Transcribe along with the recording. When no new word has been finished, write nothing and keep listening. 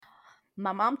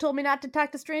My mom told me not to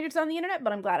talk to strangers on the internet,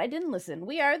 but I'm glad I didn't listen.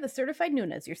 We are the Certified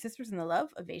Nunas, your sisters in the love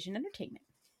of Asian entertainment.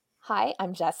 Hi,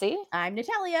 I'm Jessie. I'm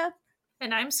Natalia.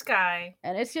 And I'm Sky.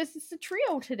 And it's a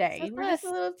trio today. It's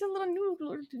a little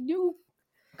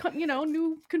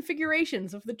new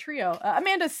configurations of the trio.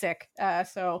 Amanda's sick,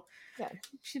 so yeah,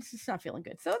 she's just not feeling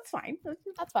good. So it's fine.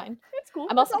 That's fine. It's cool.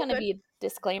 I'm also going to be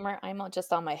disclaimer. I'm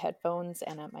just on my headphones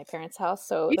and at my parents' house,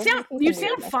 so you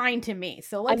sound fine to me.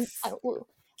 So let's.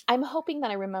 I'm hoping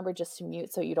that I remember just to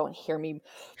mute so you don't hear me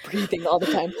breathing all the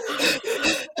time.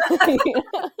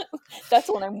 That's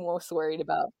what I'm most worried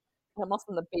about. I'm also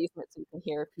in the basement so you can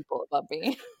hear people above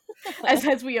me.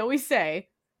 As we always say,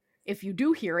 if you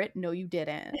do hear it, no, you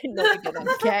didn't. No, you didn't.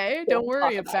 Okay, don't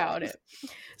worry about it.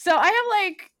 So I have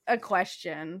like a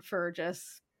question for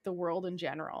just the world in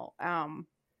general.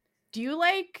 Do you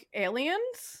like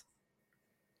aliens?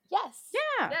 Yes.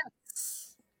 Yeah. Yes.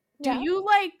 Do you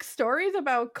like stories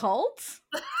about cults?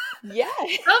 Yeah.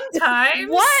 Sometimes.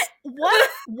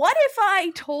 What if I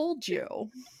told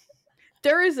you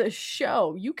there is a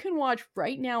show you can watch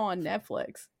right now on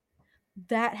Netflix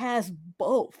that has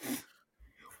both?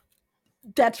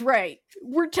 That's right.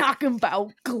 We're talking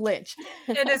about Glitch.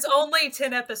 It is only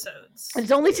 10 episodes. It's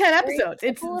only 10 episodes.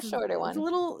 It's a little shorter one. It's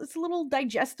a little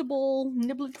digestible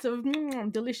niblets of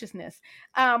deliciousness.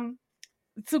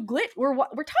 So Glitch, we're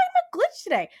talking about Glitch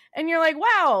today, and you're like,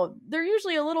 wow, they're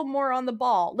usually a little more on the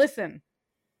ball. Listen,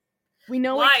 we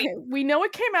know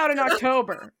it came out in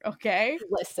October, okay?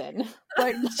 Listen,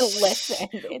 but listen,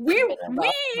 we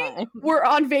were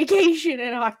on vacation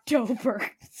in October,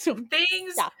 so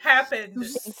things happened.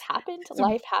 Things happened.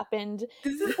 Life happened.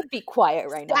 You could be quiet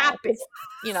right now. Stop it.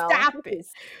 You know, stop it.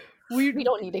 We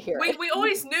don't need to hear it. We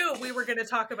always knew we were going to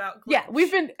talk about Glitch. Yeah, we've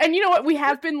been, and you know what? We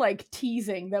have been like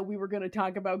teasing that we were going to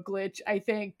talk about Glitch. I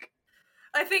think,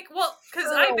 well, because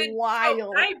I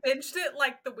binged it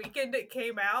like the weekend it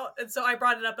came out, and so I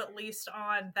brought it up at least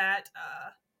on that,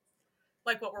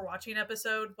 like what we're watching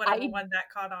episode, whatever one that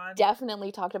caught on.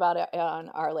 Definitely talked about it on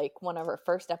our one of our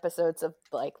first episodes of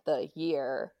like the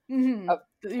year of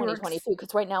 2022,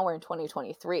 because right now we're in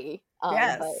 2023.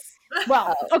 Yes.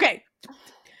 Well, okay.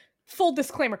 Full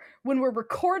disclaimer, when we're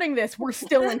recording this, we're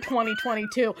still in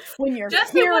 2022. When you're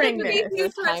hearing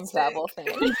this, time travel thing.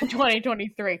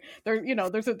 2023.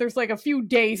 There's like a few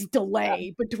days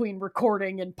delay between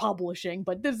recording and publishing,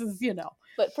 but this is,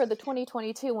 But for the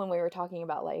 2022, when we were talking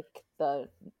about like the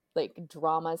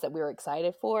dramas that we were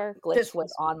excited for, Glitch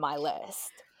was on my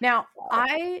list. Now,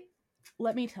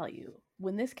 let me tell you,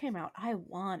 when this came out, I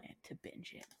wanted to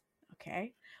binge it,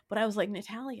 okay? But I was like,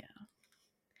 Natalia,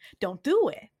 don't do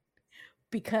it.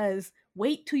 Because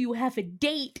wait till you have a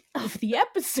date of the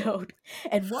episode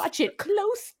and watch it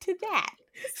close to that,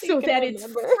 so that it's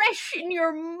fresh in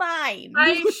your mind.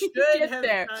 I should have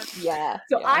there. Yeah.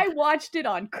 So I watched it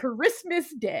on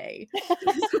Christmas Day.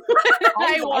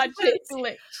 I watched it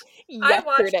Glitch. I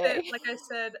watched it, like I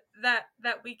said, that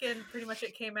weekend. Pretty much,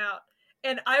 it came out,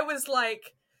 and I was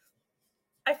like,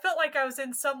 I felt like I was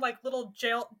in some like little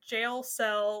jail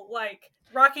cell, like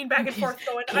rocking back and forth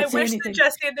going, I wish that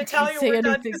Jessie and Natalia were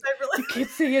done, because I really can't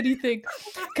say anything.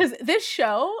 Because this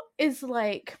show is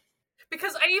like,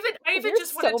 because I even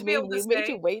just wanted to be able to say, made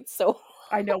you wait so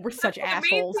I know, we're such assholes.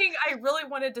 The main thing I really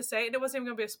wanted to say, and it wasn't even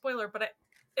going to be a spoiler, but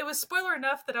it was spoiler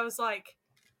enough that I was like,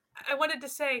 I wanted to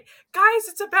say, guys,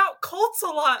 it's about cults a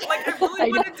lot. Like, I really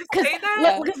wanted to say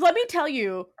that. Because let me tell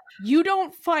you, you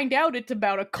don't find out it's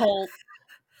about a cult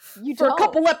for a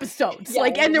couple episodes.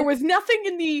 And there was nothing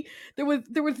in the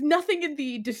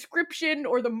description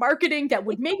or the marketing that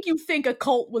would make you think a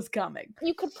cult was coming.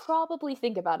 You could probably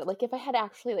think about it. Like, if I had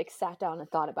actually like sat down and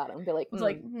thought about it and be like,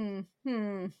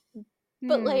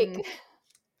 But like,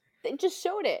 they just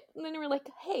showed it, and then we were like,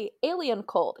 "Hey, alien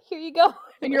cult, here you go."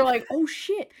 And you're like, "Oh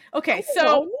shit!" Okay,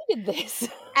 so I needed this.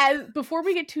 Before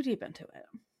we get too deep into it,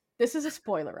 this is a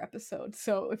spoiler episode,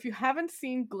 so if you haven't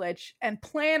seen Glitch and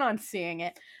plan on seeing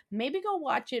it, maybe go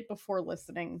watch it before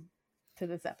listening to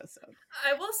this episode.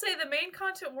 I will say the main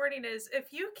content warning is,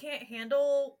 if you can't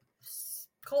handle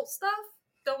cult stuff,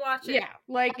 don't watch it. Yeah,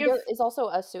 like there is also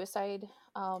a suicide,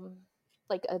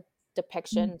 like a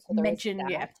depiction. So mentioned,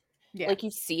 yeah, like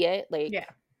you see it, like yeah.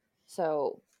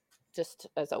 So just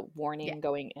as a warning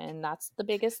going in, that's the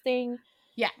biggest thing.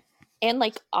 Yeah, and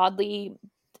like oddly,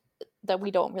 that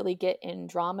we don't really get in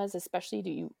dramas, especially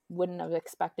you wouldn't have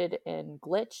expected in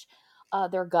Glitch.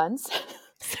 There are guns.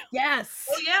 Yes.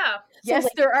 Oh yeah. So, yes,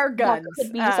 there are guns. That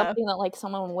could be something that like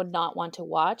someone would not want to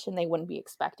watch, and they wouldn't be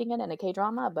expecting it in a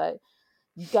K-drama, but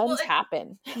guns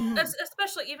happen.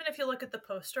 Especially even if you look at the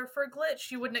poster for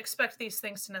Glitch, you wouldn't expect these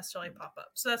things to necessarily pop up.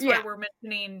 So that's why we're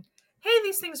mentioning hey,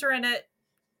 these things are in it.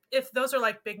 If those are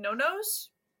like big no-nos,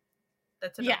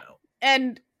 that's a no-no.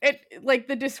 And it like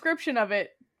the description of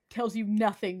it tells you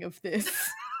nothing of this.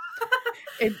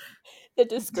 The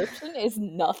description is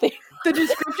nothing. The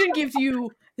description gives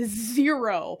you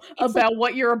zero about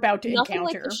what you're about to nothing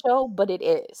encounter. Like the show, but it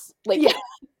is. Like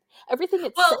everything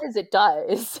it says it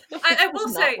does. I will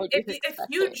say, if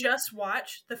you just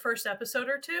watch the first episode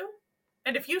or two,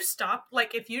 and if you stop,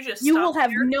 like if you just you will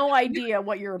have no idea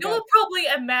what you're about. You will probably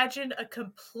imagine a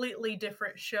completely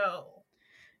different show.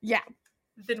 Yeah.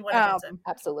 Than what it is.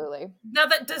 Absolutely. Now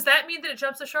does that mean that it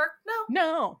jumps the shark?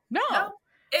 No.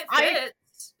 It fits.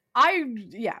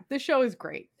 The show is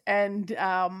great. And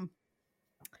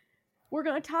we're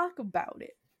gonna talk about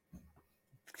it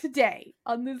today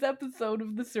on this episode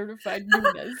of The Certified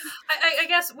Nunas. I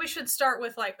guess we should start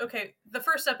with like, okay, the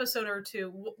first episode or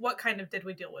two, what kind of did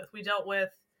we deal with? We dealt with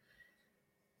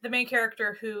the main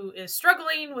character who is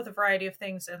struggling with a variety of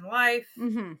things in life.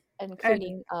 Mm-hmm.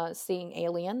 Including seeing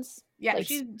aliens. Yeah, like,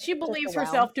 she believes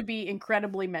herself to be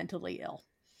incredibly mentally ill.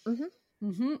 Mm-hmm.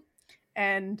 Mm-hmm.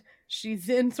 And she's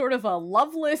in sort of a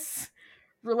loveless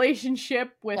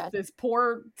relationship with this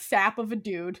poor sap of a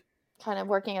dude. Kind of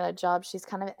working at a job she's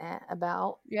kind of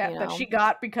about. Yeah, that she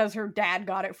got because her dad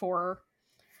got it for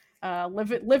her.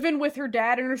 Living with her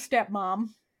dad and her stepmom.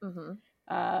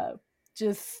 Mm-hmm.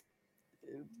 Just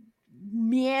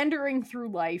meandering through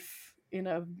life in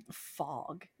a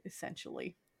fog,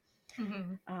 essentially.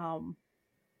 Mm-hmm.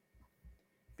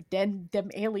 But then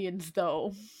them aliens,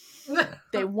 though,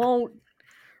 they won't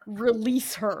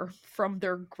release her from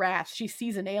their grasp. She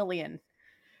sees an alien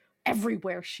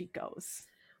everywhere she goes.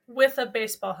 With a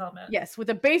baseball helmet. Yes, with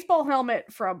a baseball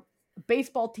helmet from a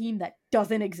baseball team that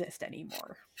doesn't exist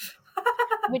anymore.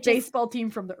 Baseball team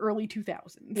from the early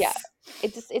 2000s. Yeah.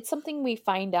 It's something we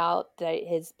find out that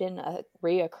has been a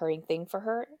reoccurring thing for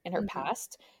her in her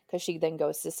past, because she then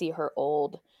goes to see her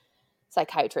old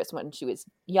psychiatrist when she was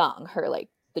young, her like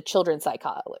the children's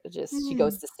psychologist. She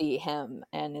goes to see him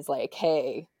and is like,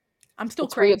 hey, I'm still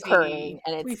crazy. Reoccurring,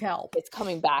 and please help. It's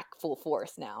coming back full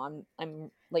force now.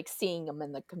 I'm like seeing him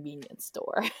in the convenience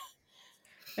store.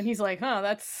 And he's like,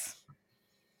 that's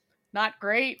not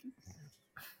great.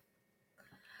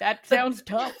 That sounds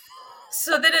tough.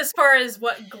 So then as far as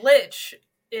what Glitch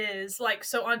is, like,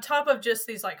 so on top of just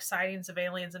these, like, sightings of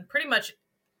aliens and pretty much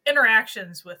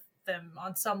interactions with them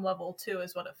on some level, too,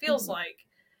 is what it feels like,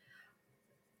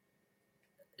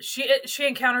 she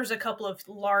encounters a couple of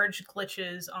large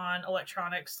glitches on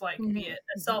electronics, like, be it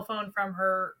a cell phone from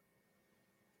her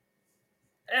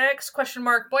ex ?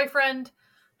 Boyfriend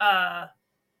that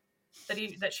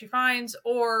she finds,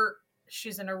 or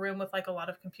she's in a room with like a lot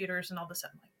of computers, and all of a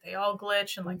sudden like they all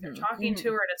glitch and like they're talking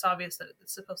to her, and it's obvious that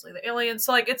it's supposedly the aliens.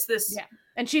 So like it's this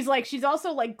and she's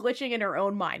also like glitching in her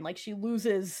own mind, like she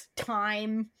loses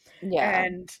time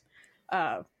and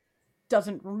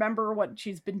doesn't remember what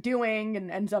she's been doing and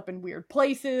ends up in weird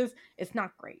places. It's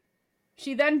not great.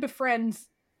 She then befriends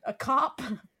a cop.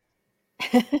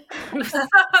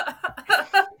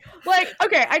 Like,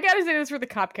 okay, I gotta say this for the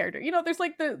cop character. You know, there's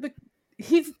like the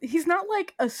he's not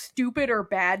like a stupid or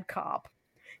bad cop.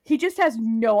 He just has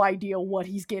no idea what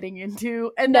he's getting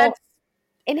into, and that's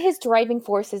in his driving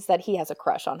force is that he has a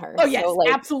crush on her. Oh yes, so,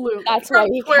 like, absolutely. That's why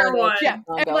he kind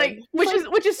of, and like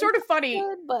which is sort of funny,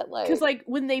 but like because like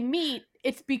when they meet,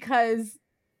 it's because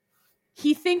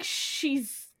he thinks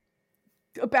she's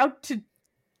about to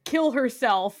kill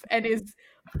herself and is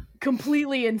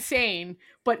completely insane,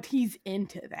 but he's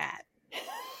into that.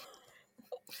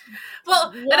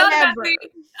 Well, and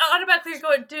automatically you're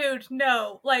going, dude,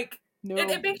 no. Like, no.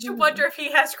 It makes you wonder if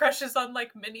he has crushes on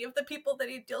like many of the people that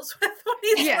he deals with when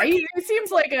he's he seems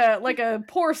like a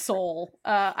poor soul.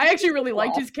 I actually really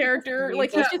liked his character.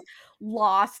 Like, he's just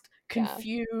lost,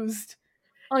 confused,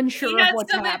 unsure of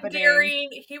what's happening.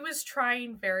 He was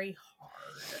trying very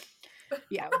hard.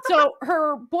 Yeah. So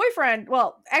her boyfriend,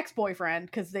 well, ex-boyfriend,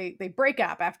 because they break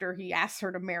up after he asks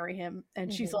her to marry him,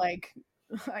 and she's like,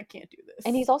 I can't do this.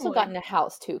 And he's also gotten a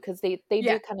house too, because they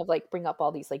do kind of like bring up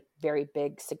all these like very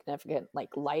big, significant like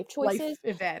life choices,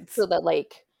 events, so that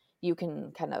like you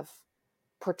can kind of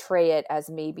portray it as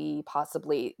maybe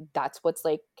possibly that's what's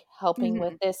like helping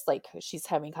with this. Like she's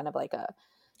having kind of like a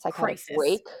psychotic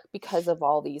break because of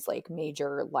all these like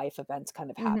major life events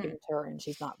kind of happening to her, and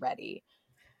she's not ready.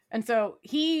 And so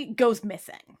he goes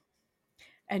missing,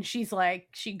 and she's like,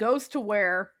 she goes to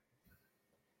where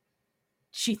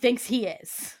she thinks he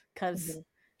is, because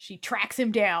she tracks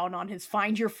him down on his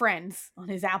Find Your Friends on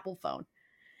his Apple phone,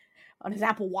 on his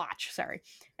Apple Watch,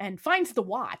 and finds the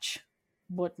watch,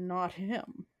 but not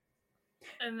him.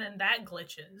 And then that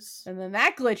glitches.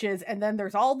 And then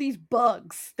there's all these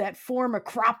bugs that form a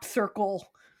crop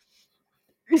circle,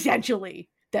 essentially,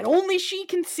 that only she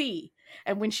can see.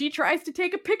 And when she tries to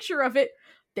take a picture of it,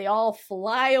 they all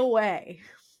fly away.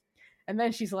 And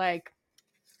then she's like,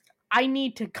 I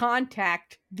need to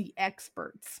contact the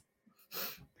experts.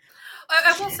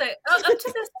 I will say, up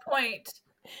to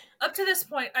this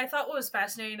point, I thought what was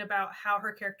fascinating about how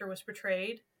her character was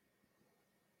portrayed,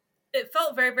 it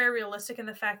felt very, very realistic in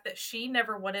the fact that she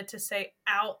never wanted to say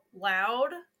out loud,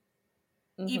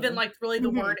 even like really the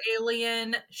word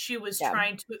alien. She was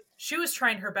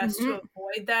trying her best to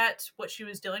avoid that, what she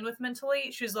was dealing with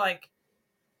mentally. She was like,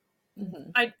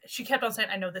 she kept on saying,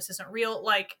 I know this isn't real.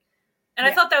 Like, and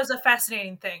I thought that was a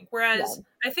fascinating thing. Whereas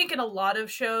I think in a lot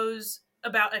of shows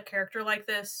about a character like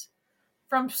this,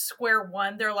 from square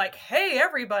one, they're like, "Hey,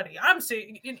 everybody, I'm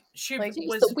seeing." She like,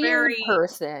 was the weird very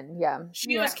person. Yeah,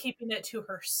 she was keeping it to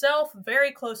herself,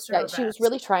 very close to her. She was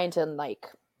really trying to like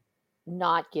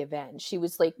not give in. She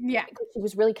was like, she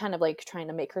was really kind of like trying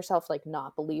to make herself like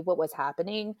not believe what was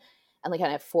happening, and like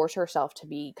kind of force herself to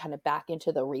be kind of back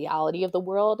into the reality of the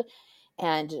world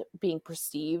and being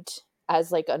perceived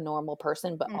as like a normal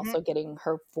person, but also getting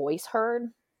her voice heard,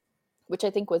 which I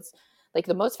think was like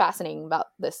the most fascinating about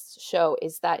this show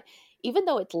is that even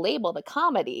though it's labeled a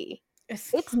comedy,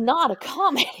 it's not a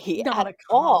comedy at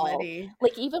all.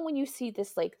 Like even when you see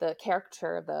this, like the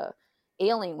character of the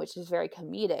alien, which is very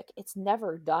comedic, it's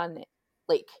never done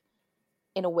like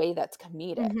in a way that's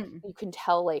comedic. You can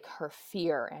tell like her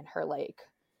fear and her like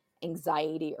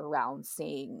anxiety around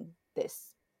seeing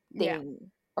this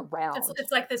thing around.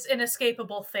 It's like this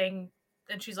inescapable thing,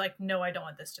 and she's like, no, I don't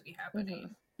want this to be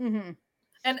happening.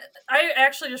 And I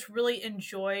actually just really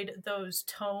enjoyed those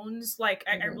tones. Like,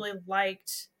 I really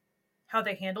liked how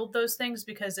they handled those things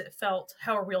because it felt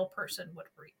how a real person would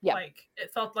like,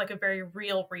 it felt like a very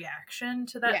real reaction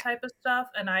to that type of stuff.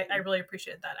 And I really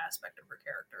appreciated that aspect of her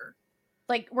character.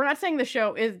 Like, we're not saying the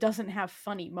show doesn't have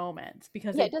funny moments,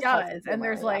 because it does. And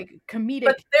there's like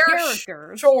comedic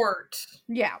characters. Short.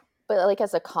 Yeah. But like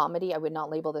as a comedy, I would not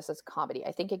label this as a comedy.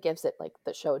 I think it gives it like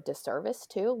the show a disservice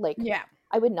too. Like,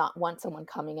 I would not want someone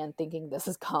coming in thinking this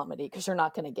is comedy, because you're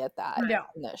not going to get that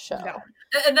in this show.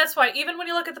 And that's why even when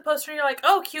you look at the poster and you're like,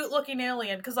 oh, cute looking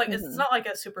alien, because like it's not like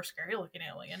a super scary looking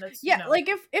alien. It's, like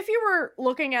if you were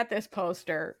looking at this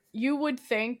poster, you would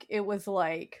think it was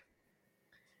like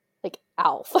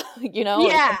Alf, you know?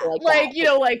 Like you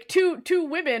know, like two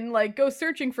women like go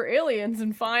searching for aliens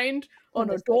and find an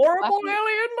adorable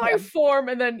alien life form,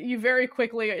 and then you very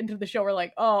quickly into the show are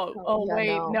like,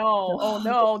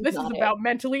 this is about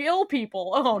mentally ill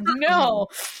people. Oh no.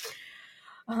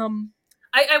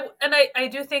 I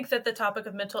do think that the topic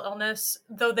of mental illness,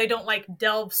 though they don't like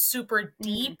delve super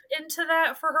deep into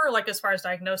that for her, like as far as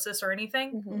diagnosis or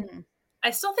anything, I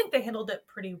still think they handled it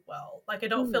pretty well. Like, I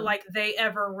don't feel like they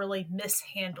ever really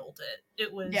mishandled it.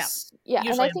 It was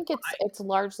and I think it's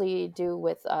largely due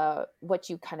with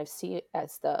what you kind of see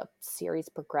as the series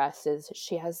progresses.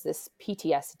 She has this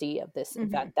PTSD of this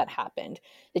event that happened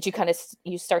that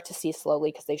you start to see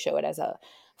slowly, because they show it as a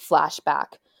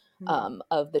flashback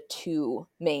of the two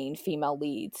main female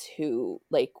leads who,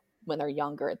 like, when they're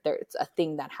younger, there's a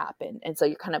thing that happened, and so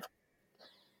you're kind of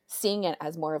seeing it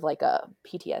as more of like a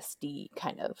PTSD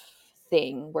kind of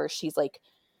thing, where she's like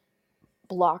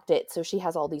blocked it, so she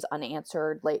has all these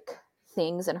unanswered like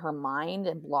things in her mind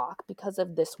and block because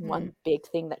of this one big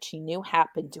thing that she knew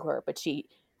happened to her, but she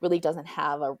really doesn't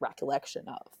have a recollection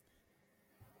of.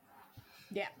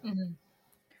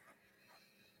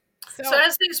 So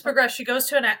as things progress, she goes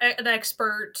to an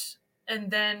expert,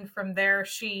 and then from there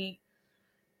she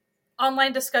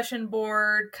online discussion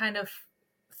board, kind of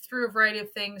through a variety of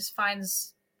things,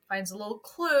 finds a little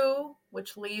clue,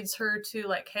 which leads her to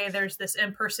like, hey, there's this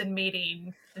in-person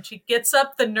meeting, and she gets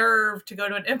up the nerve to go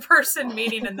to an in-person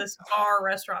meeting in this bar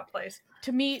restaurant place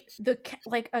to meet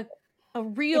a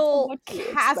real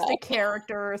cast of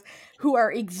characters who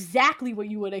are exactly what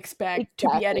you would expect to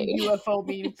be at a UFO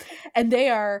meeting, and they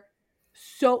are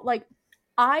so like,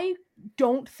 I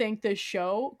don't think this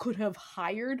show could have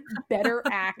hired better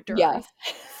actors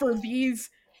for these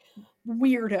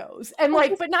weirdos, and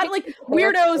like, but not like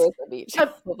weirdos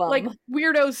like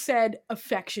weirdos said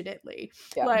affectionately,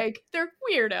 like they're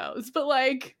weirdos, but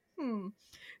like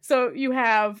so you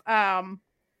have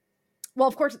well,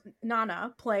 of course,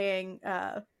 Nana playing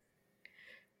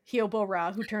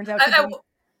Hyobora, who turns out to be,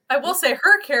 I will say,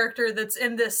 her character that's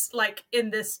in this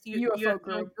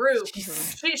UFO group,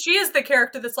 she is the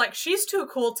character that's like, she's too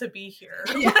cool to be here.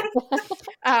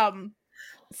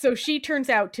 So she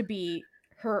turns out to be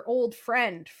her old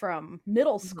friend from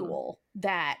middle school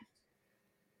that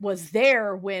was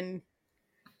there when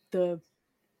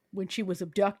she was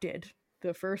abducted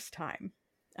the first time,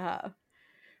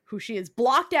 who she is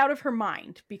blocked out of her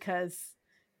mind because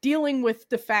dealing with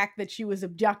the fact that she was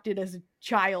abducted as a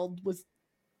child was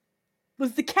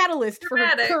the catalyst for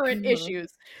her current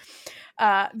issues.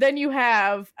 Then you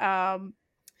have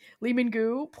Lee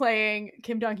Min-gu playing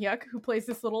Kim Dong-hyuk, who plays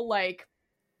this little, like,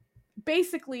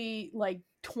 basically, like,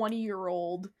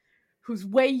 20-year-old who's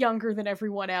way younger than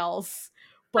everyone else,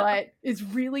 but is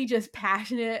really just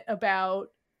passionate about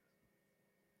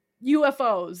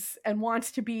UFOs and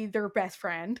wants to be their best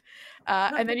friend.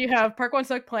 And then you have Park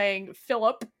Won-suk playing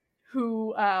Philip,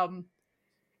 who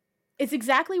it's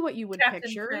exactly what you would Captain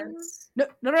picture. Prince. No.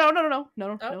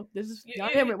 Oh. This is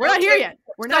not him. We're not here yet.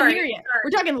 We're not here yet. Sorry.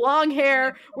 We're talking long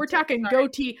hair. We're talking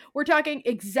goatee. We're talking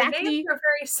exactly. The names are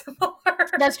very similar.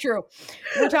 That's true.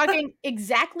 We're talking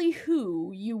exactly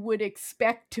who you would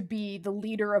expect to be the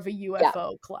leader of a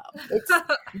UFO club. It's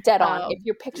dead on. If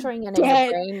you're picturing it in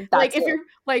your brain, that's like if you're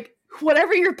like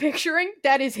whatever you're picturing,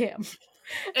 that is him.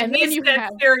 And he's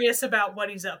serious about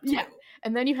what he's up to. Yeah.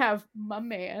 And then you have my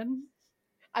man.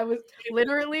 I was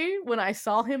literally, when I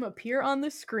saw him appear on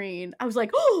the screen, I was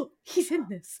like, oh, he's in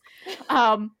this.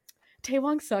 Tae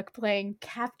Won-suk playing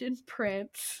Captain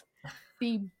Prince,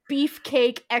 the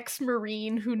beefcake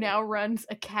ex-Marine who now runs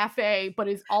a cafe, but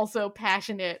is also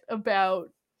passionate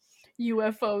about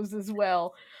UFOs as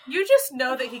well. You just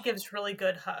know that he gives really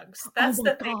good hugs. That's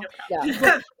the thing about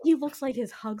him. He looks like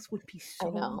his hugs would be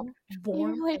so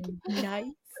warm and nice.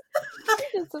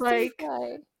 Like,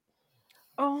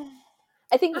 oh.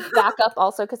 I think back up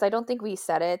also, because I don't think we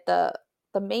said it, the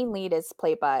main lead is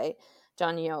played by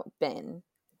Jung Yo-bin,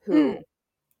 who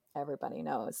everybody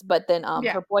knows. But then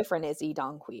her boyfriend is Lee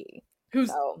Dong-hui, who's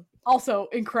also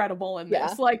incredible in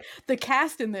this. Like, the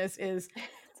cast in this is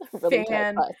really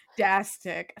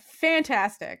fantastic.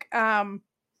 Fantastic.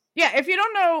 If you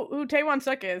don't know who Tae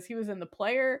Won-suk is, he was in The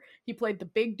Player. He played the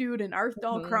big dude in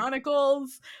Arthdal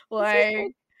Chronicles.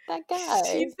 Like, that guy.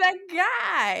 He's that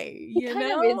guy. He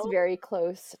kind of is very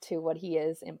close to what he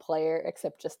is in Player,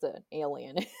 except just an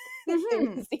alien.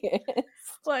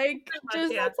 Like,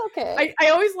 just that's okay. I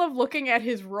always love looking at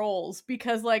his roles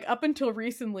because, like, up until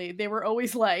recently, they were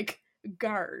always like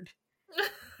guard,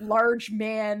 large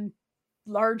man,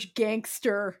 large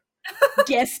gangster,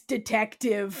 guest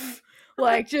detective,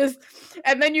 like just,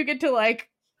 and then you get to like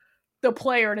The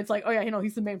Player, and it's like, oh yeah,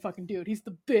 he's the main fucking dude. He's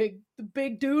the big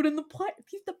dude in The Player.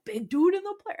 He's the big dude in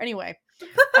The Player. Anyway,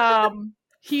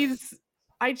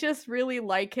 I just really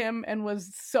like him and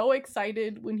was so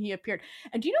excited when he appeared.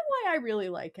 And do you know why I really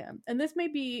like him? And this may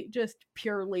be just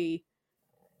purely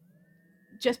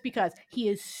just because he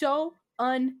is so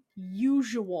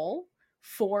unusual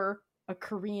for a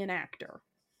Korean actor.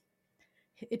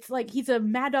 It's like he's a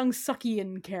Madung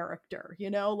Sukian character,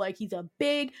 like he's a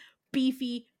big,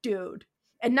 beefy dude,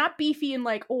 and not beefy in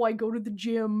like, oh, I go to the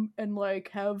gym and like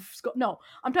have no,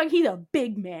 I'm talking he's a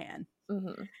big man.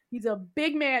 He's a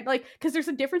big man, like, because there's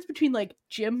a difference between like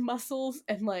gym muscles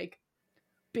and like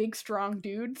big strong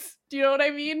dudes. Do you know what I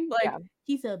mean? Like,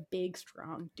 he's a big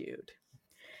strong dude,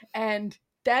 and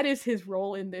that is his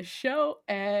role in this show,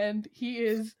 and he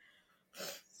is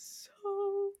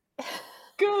so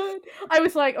good. I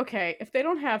was like, okay, if they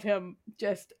don't have him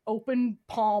just open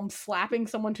palm slapping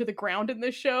someone to the ground in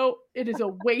this show, it is a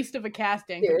waste of a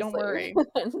casting. But don't worry.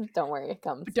 Don't worry, it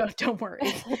comes. Don't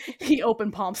worry. He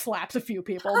open palm slaps a few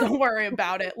people. Don't worry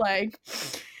about it. Like,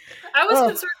 I was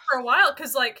concerned for a while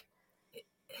because like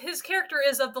his character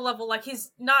is of the level, like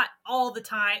he's not all the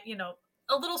time,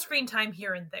 a little screen time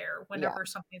here and there whenever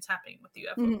something's happening with the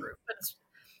UFO group, but it's,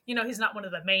 he's not one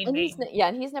of the main. And he's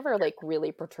never like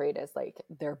really portrayed as like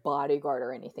their bodyguard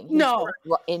or anything. He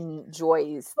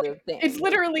enjoys the thing. It's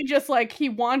literally just like he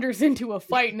wanders into a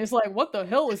fight and is like, "What the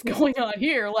hell is going on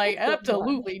here?" Like,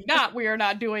 absolutely not. We are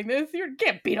not doing this. You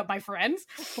can't beat up my friends.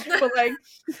 But like,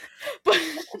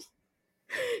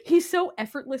 he's so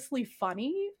effortlessly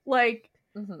funny. Like,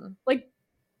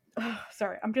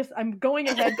 sorry, I'm going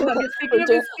ahead because I'm just thinking of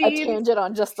the scenes. A tangent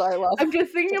on Just Our Love. I'm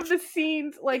just thinking of the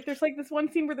scenes. Like, there's like this one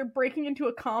scene where they're breaking into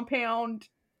a compound,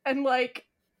 and like,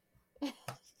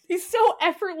 he's so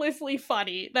effortlessly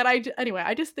funny that I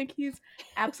just think he's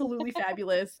absolutely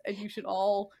fabulous, and you should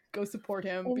all go support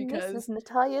him because this is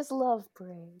Natalia's love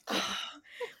break.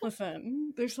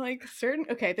 Listen, there's like certain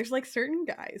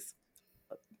guys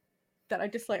that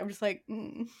I'm just like,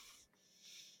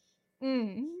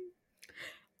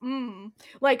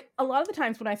 like a lot of the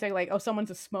times when I say like, oh,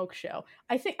 someone's a smoke show,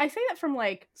 I say that from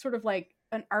like sort of like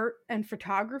an art and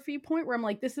photography point where I'm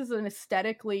like, this is an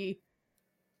aesthetically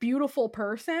beautiful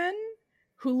person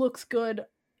who looks good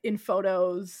in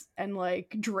photos and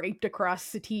like draped across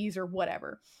settees or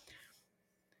whatever.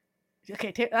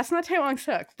 Okay, that's not Taewon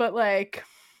Suk, but like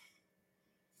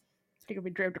he could be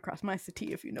draped across my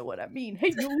settee if you know what I mean.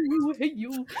 Hey you, hey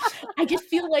you. I just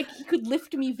feel like he could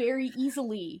lift me very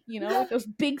easily, you know, with those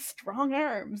big strong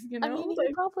arms, you know. I mean, he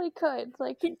like, probably could.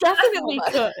 Like, he definitely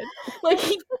could. Like,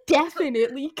 he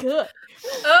definitely could.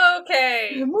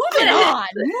 Okay.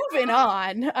 Moving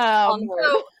on. Onward.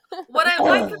 So what I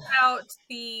like about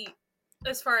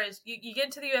as far as you get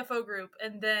into the UFO group,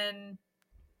 and then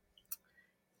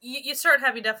you start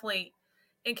having definitely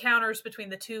encounters between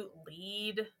the two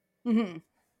lead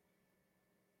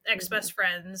ex-best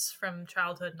friends from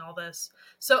childhood and all this.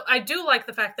 So I do like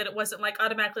the fact that it wasn't like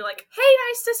automatically like, hey,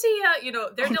 nice to see ya. You know,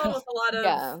 they're dealing with a lot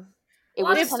of it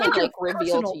was kind of like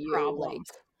revealed to you problems.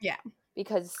 like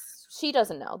because she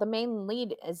doesn't know. The main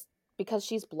lead is because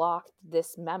she's blocked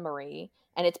this memory,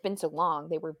 and it's been so long.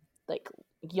 They were like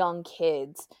young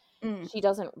kids. She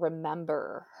doesn't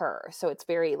remember her, so it's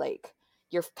very like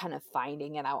you're kind of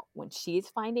finding it out when she's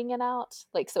finding it out.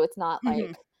 Like, so it's not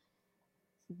like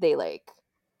they like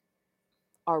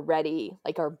already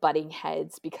like are butting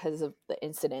heads because of the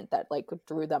incident that like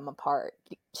drew them apart.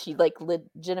 She like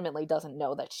legitimately doesn't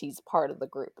know that she's part of the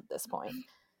group at this point.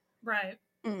 Right.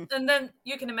 And then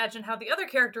you can imagine how the other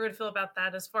character would feel about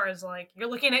that, as far as like you're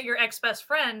looking at your ex-best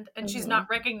friend and she's not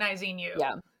recognizing you.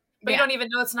 Yeah. But you don't even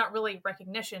know it's not really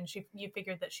recognition. You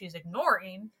figured that she's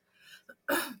ignoring.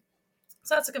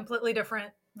 So that's a completely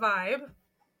different vibe.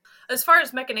 As far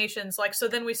as machinations, like, so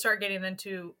then we start getting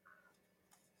into,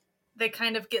 they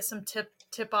kind of get some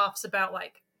tip-offs about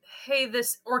like, hey,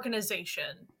 this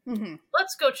organization,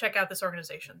 let's go check out this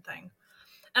organization thing.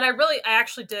 And I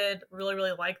actually did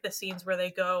really like the scenes where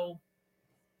they go,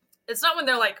 it's not when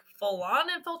they're like full on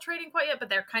infiltrating quite yet, but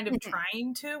they're kind of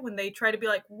trying to, when they try to be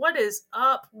like, what is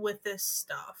up with this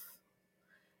stuff?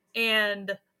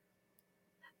 And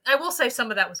I will say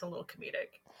some of that was a little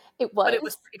comedic. It was. But it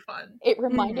was pretty fun. It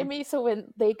reminded me, so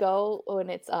when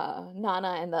it's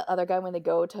Nana and the other guy, when they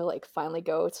go to like finally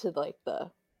go to like the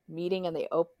meeting and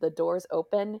the doors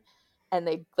open and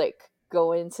they like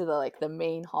go into the like the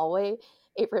main hallway,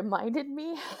 it reminded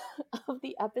me of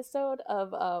the episode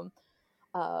of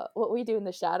What We Do in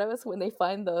the Shadows, when they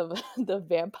find the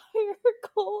vampire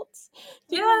cults.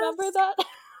 Do you remember that?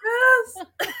 Yes.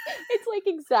 It's like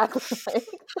exactly like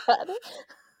that.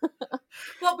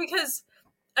 Well, because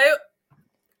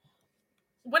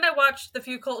when I watch the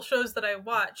few cult shows that I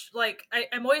watch, like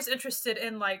I'm always interested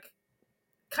in like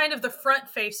kind of the front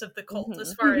face of the cult,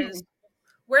 as far as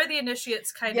where the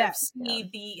initiates kind of see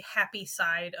the happy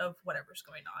side of whatever's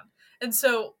going on. And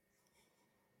so,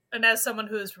 and as someone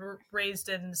who is raised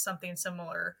in something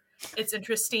similar, it's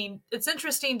interesting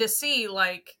to see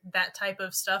like that type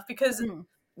of stuff, because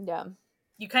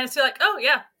you kind of see like, oh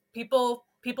yeah, people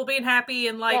being happy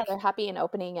and like they're happy and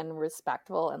opening and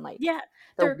respectful and like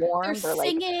they're warm, they're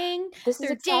singing, like, this is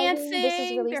they're exciting, dancing, this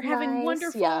is really they're nice. having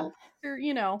wonderful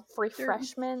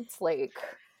refreshments. Like,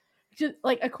 just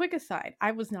like a quick aside,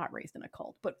 I was not raised in a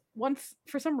cult, but once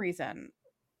for some reason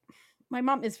my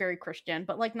mom is very Christian,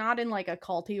 but like not in like a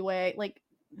culty way. Like,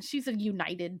 she's a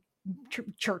United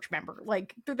church member,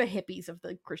 like they're the hippies of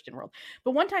the Christian world.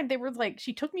 But one time they were like,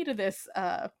 she took me to this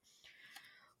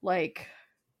like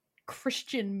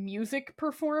Christian music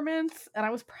performance, and I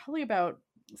was probably about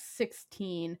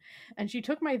 16, and she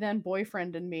took my then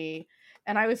boyfriend and me,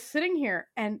 and I was sitting here,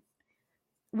 and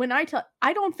when I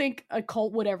don't think a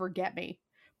cult would ever get me,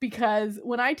 because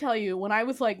when I tell you, when I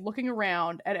was like looking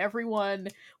around at everyone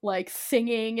like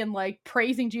singing and like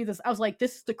praising Jesus, I was like,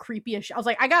 this is the creepiest I was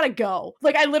like, I gotta go.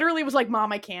 Like, I literally was like,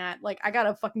 Mom, I can't. Like, I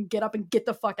gotta fucking get up and get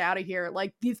the fuck out of here.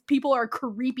 Like, these people are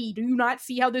creepy. Do you not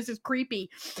see how this is creepy?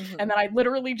 And then I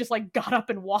literally just like got up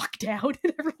and walked out,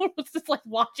 and everyone was just like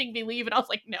watching me leave, and I was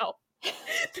like, no.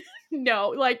 No,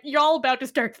 like, y'all about to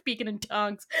start speaking in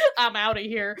tongues. I'm out of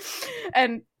here.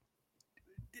 And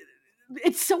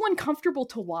it's so uncomfortable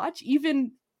to watch,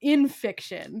 even in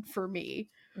fiction for me,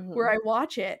 where I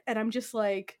watch it and I'm just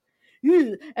like,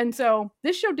 ugh. And so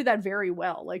this show did that very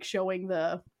well, like showing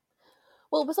the.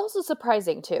 Well, it was also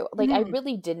surprising too. Like, I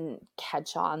really didn't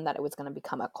catch on that it was going to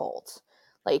become a cult.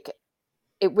 Like,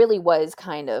 it really was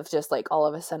kind of just like all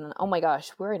of a sudden, oh my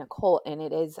gosh, we're in a cult, and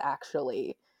it is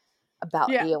actually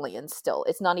about aliens still.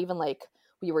 It's not even like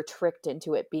we were tricked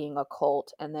into it being a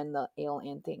cult and then the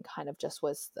alien thing kind of just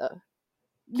was the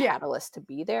catalyst to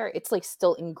be there. It's like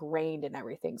still ingrained in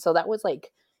everything. So that was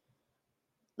like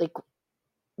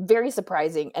very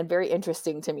surprising and very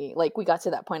interesting to me. Like, we got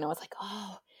to that point, I was like,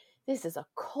 oh, this is a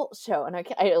cult show. And I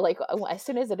like, as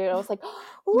soon as I did, I was like,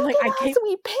 look like, at us,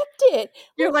 we picked it.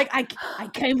 You're like, I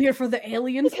came here for the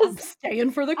aliens. I'm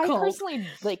staying for the cult. I personally,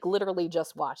 like, literally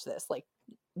just watched this, like,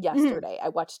 yesterday.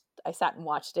 I sat and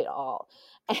watched it all,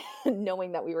 and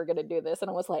knowing that we were going to do this,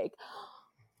 and I was like,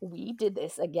 we did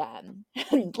this again.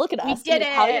 Look at us. We did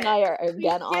Natalia it. and I are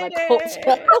again on a cult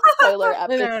show. Spoiler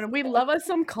episode. No, we love us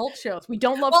some cult shows. We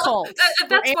don't love Well, cults.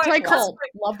 that's We're why- anti-cult.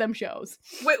 that's Love them shows.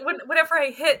 Whenever I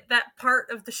hit that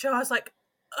part of the show, I was like,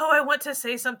 oh, I want to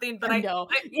say something, but I know.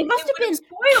 it must have been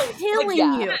spoiled. killing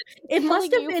yeah. you. It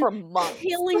must have been for months.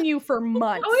 killing you for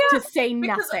months Oh, yeah, to say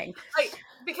because nothing.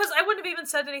 Because I wouldn't have even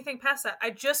said anything past that.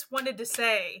 I just wanted to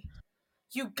say,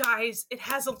 you guys, it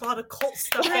has a lot of cult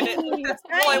stuff in it. That's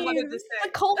all I wanted to It's say. the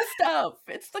cult stuff.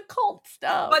 It's the cult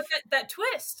stuff. But that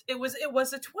twist, it was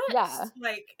a twist. Yeah.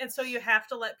 Like, and so you have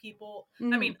to let people.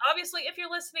 I mean, obviously, if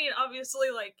you're listening, obviously,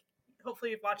 like,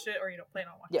 hopefully you've watched it, or you don't plan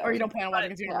on watching. Yeah. Or you don't plan on watching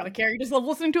because you don't Yeah. really care. You just love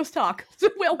listening to us talk. So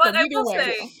welcome. But I either will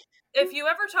way. say, if you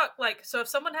ever talk, like, so if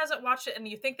someone hasn't watched it and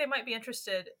you think they might be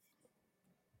interested,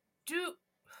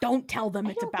 don't tell them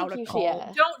I it's don't about think a you should, cult.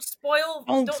 yeah. don't spoil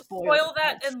the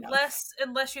that cult stuff.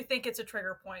 unless you think it's a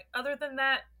trigger point. Other than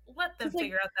that, let them 'Cause, like,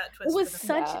 figure out that twist. It was for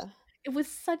themselves. it was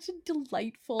such a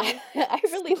delightful I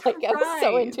really I was so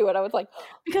surprise. into it. I was like,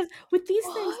 Because with these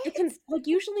things, it can, like,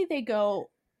 usually they go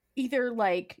either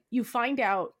like you find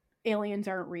out aliens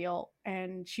aren't real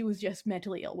and she was just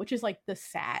mentally ill, which is like the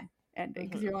sad ending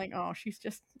because you're like, oh, she's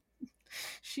just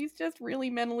really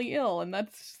mentally ill, and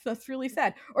that's really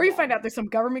sad. Or you find out there's some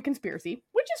government conspiracy,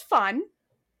 which is fun.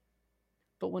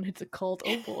 But when it's a cult,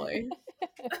 oh boy.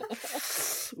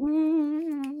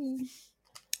 Ooh.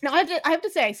 Now I have to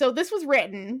say, so this was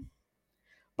written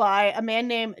by a man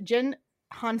named Jin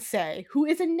Hansei, who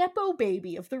is a nepo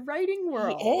baby of the writing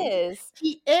world.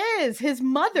 He is. His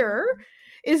mother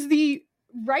is the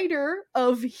writer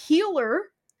of Healer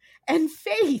and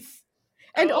Faith,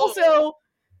 and also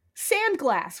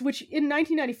Sandglass, which in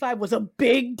 1995 was a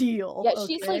big deal. Yeah,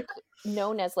 she's like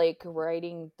known as like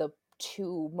writing the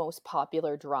 2 most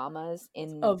popular dramas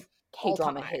in of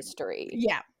K-drama history.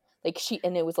 Yeah, like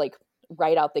and it was like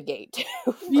right out the gate.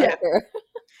 Yeah. Her.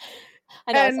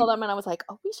 And I saw them and I was like,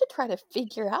 oh, we should try to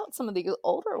figure out some of the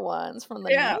older ones from the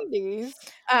 90s.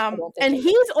 And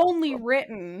he's only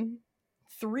written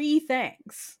 3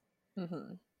 things.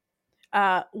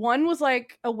 Mm-hmm. One was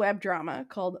like a web drama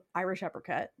called Irish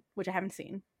Uppercut, which I haven't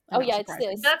seen. Oh yeah, it's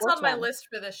this. That's on my list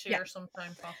for this year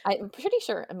sometime. I'm pretty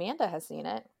sure Amanda has seen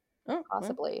it. Oh,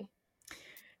 possibly. Well.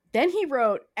 Then he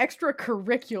wrote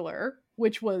Extracurricular,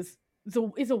 which is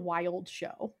a wild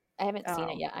show. I haven't seen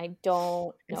it yet. I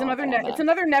don't. It's another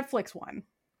Netflix one,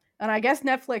 and I guess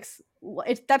Netflix.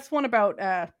 That's one about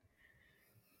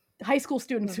high school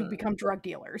students who become drug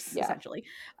dealers, essentially.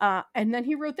 And then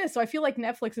he wrote this, so I feel like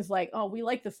Netflix is like, oh, we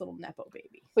like this little nepo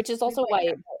baby. Which is also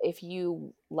why, if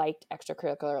you liked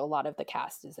Extracurricular, a lot of the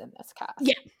cast is in this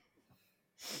cast.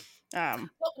 Yeah.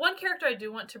 Well, one character I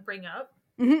do want to bring up,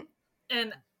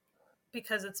 and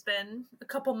because it's been a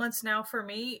couple months now for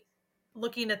me,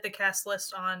 looking at the cast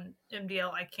list on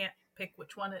MDL, I can't pick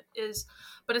which one it is,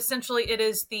 but essentially it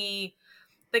is the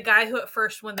guy who at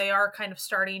first, when they are kind of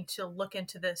starting to look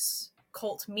into this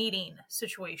cult meeting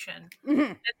situation,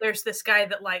 and there's this guy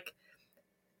that, like,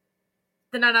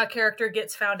 the Nana character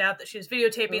gets found out that she was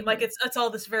videotaping. Like, it's all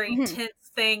this very intense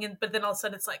thing, but then all of a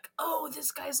sudden it's like, oh,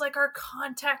 this guy's like our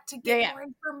contact to get more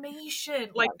information.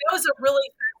 Like, that was a really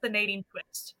fascinating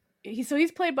twist.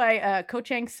 He's played by Ko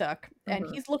Chang-suk, and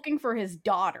he's looking for his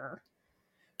daughter.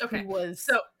 Okay,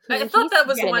 so I thought that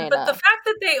was the one, but the fact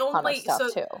that they only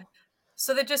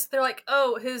so they're like,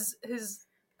 oh, his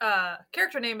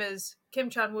character name is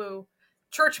Kim Chan-woo,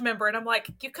 church member, and I'm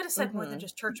like, you could have said more than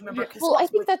just church member. Well, I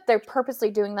think that they're purposely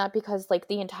doing that because, like,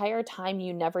 the entire time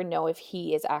you never know if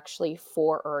he is actually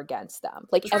for or against them.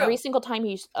 Like, every single time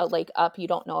he's like up, you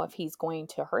don't know if he's going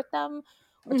to hurt them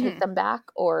or take them back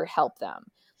or help them.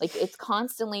 Like, it's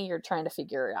constantly you're trying to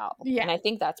figure it out. And I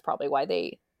think that's probably why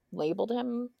they labeled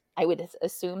him. I would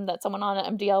assume that someone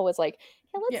on MDL was like,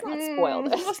 let's not spoil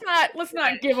this. Let's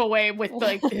not give away with,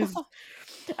 like, his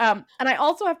and I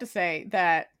also have to say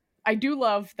that I do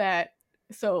love that.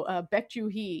 So Baek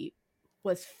Joo-hee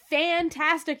was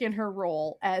fantastic in her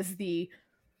role as the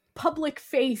public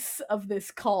face of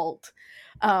this cult,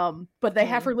 but they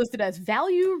have her listed as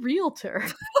value realtor.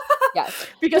 Yes,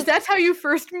 because that's how you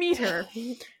first meet her.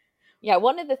 Yeah,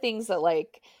 one of the things that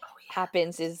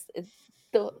happens is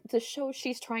the show,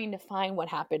 she's trying to find what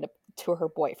happened to her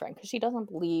boyfriend because she doesn't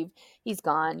believe he's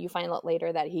gone. You find out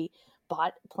later that he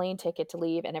bought a plane ticket to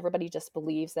leave, and everybody just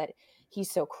believes that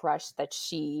he's so crushed that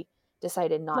she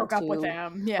decided not Broke up with to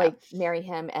him. Yeah. like marry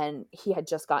him, and he had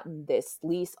just gotten this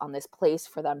lease on this place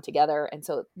for them together, and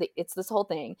so it's this whole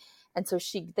thing. And so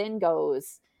she then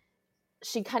goes,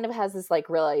 she kind of has this like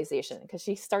realization, because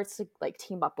she starts to like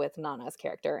team up with Nana's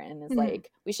character and is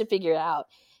like, we should figure it out.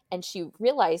 And she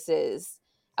realizes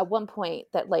at one point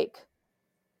that like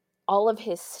all of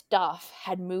his stuff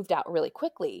had moved out really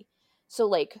quickly. So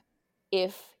like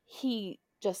if he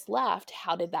just left,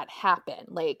 how did that happen?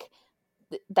 Like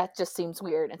that just seems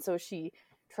weird. And so she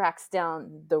tracks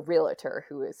down the realtor,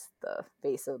 who is the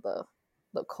face of the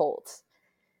cult.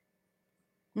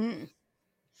 And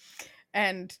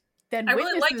then I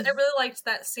really liked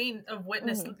that scene of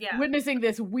witnessing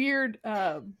this weird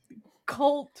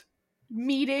cult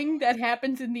meeting that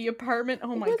happens in the apartment.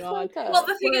 Oh my god. Well,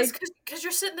 the thing is, because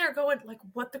you're sitting there going, like,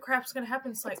 what the crap's gonna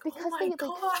happen? It's like, because oh my they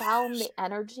like found the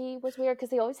energy was weird, because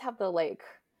they always have the like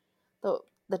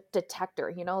the detector,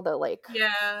 you know, the like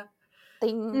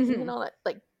thing, you know, that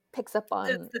like picks up on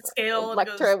the scale,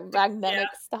 electromagnetic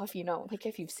stuff, you know, like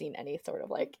if you've seen any sort of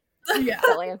like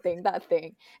alien thing, that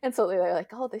thing. And so they're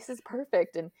like, oh, this is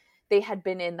perfect. And they had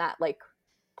been in that like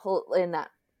in that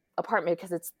apartment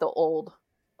because it's the old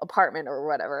apartment or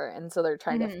whatever, and so they're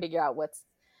trying to figure out what's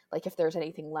like, if there's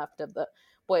anything left of the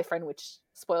boyfriend, which,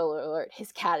 spoiler alert,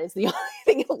 his cat is the only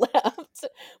thing left,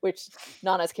 which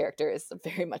Nana's character is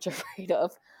very much afraid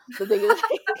of. So they like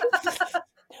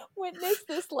witness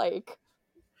this like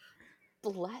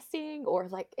blessing, or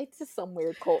like it's just some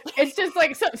weird cult. It's just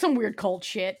like some weird cult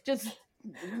shit. Just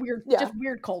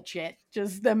weird cult shit.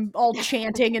 Just them all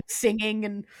chanting and singing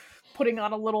and putting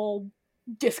on a little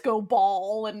disco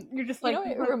ball, and you're just like,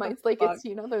 you know, it reminds like fuck? It's,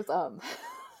 you know, there's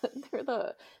they're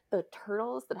the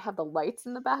turtles that have the lights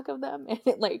in the back of them, and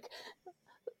it like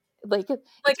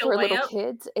it's for little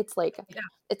kids. It's like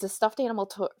it's a stuffed animal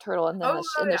turtle, and then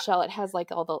in the shell it has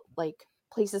like all the like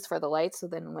places for the lights, so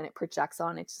then when it projects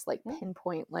on, it's just like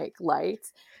pinpoint like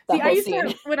lights. See, I used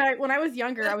to, when I was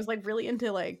younger, I was like really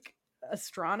into like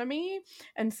astronomy,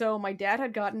 and so my dad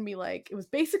had gotten me like, it was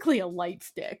basically a light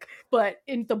stick, but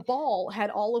in the ball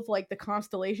had all of like the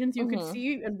constellations you could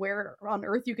see and where on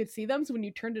Earth you could see them, so when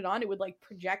you turned it on, it would like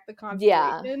project the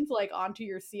constellations like onto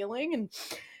your ceiling. And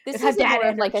this is more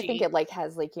of like, I think it like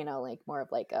has like, you know, like more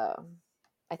of like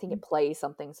I think it plays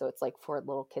something, so it's like for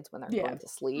little kids when they're going to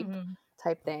sleep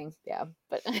type thing. Yeah,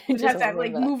 but it has that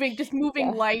like moving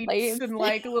lights and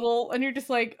like little, and you're just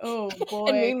like, oh boy.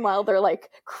 And meanwhile they're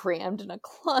like crammed in a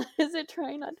closet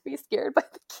trying not to be scared by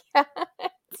the cat.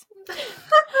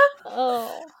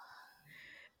 Oh,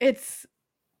 it's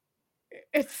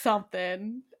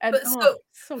something. And but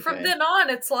so from then on,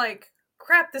 it's like,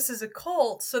 crap, this is a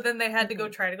cult. So then they had to go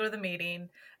try to go to the meeting,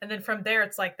 and then from there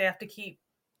it's like they have to keep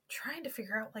trying to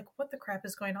figure out like what the crap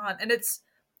is going on. And it's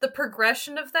the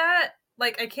progression of that,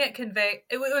 like I can't convey.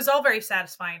 It was all very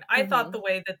satisfying. I thought the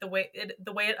way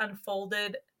it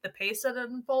unfolded, the pace that it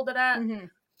unfolded at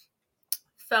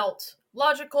felt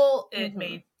logical. It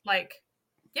made like,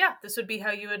 yeah, this would be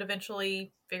how you would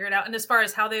eventually figure it out. And as far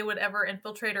as how they would ever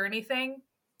infiltrate or anything,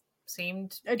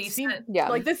 seemed decent.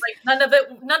 Like this, like none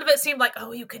of it seemed like,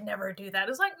 oh, you could never do that.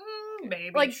 It's like,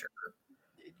 maybe, like, sure.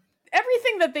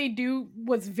 Everything that they do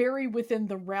was very within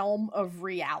the realm of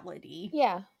reality.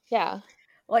 Yeah.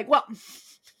 Like, well,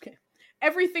 okay.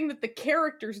 Everything that the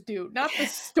characters do, not the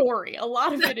story. A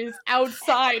lot of it is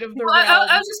outside of the realm.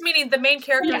 I was just meaning the main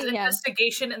character's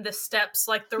investigation and the steps,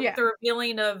 like the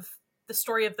revealing of the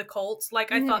story of the cults.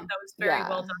 Like, I thought that was very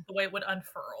well done, the way it would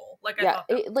unfurl. Like, I thought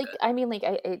that was good. I mean, like,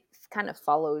 it kind of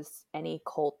follows any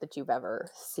cult that you've ever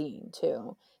seen,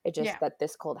 too. It just that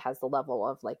this cult has the level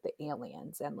of, like, the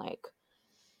aliens and, like,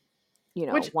 you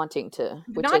know, wanting to...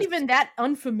 Not even that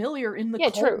unfamiliar in the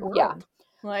cult world. Yeah.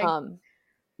 Like,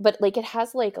 but, like, it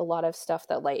has, like, a lot of stuff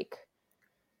that, like,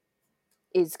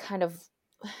 is kind of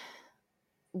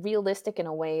realistic in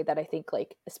a way that I think,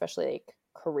 like, especially, like,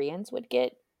 Koreans would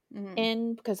get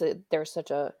in, because there's such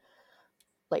a,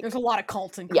 like... There's a lot of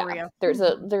cults in Korea.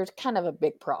 There's kind of a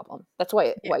big problem. That's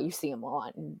why you see them a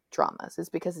lot in dramas, is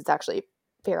because it's actually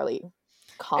fairly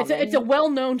common. It's a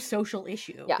well-known social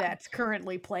issue that's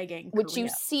currently plaguing Korea. Which you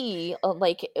see,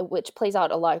 like, which plays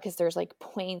out a lot, because there's, like,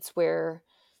 points where,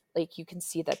 like, you can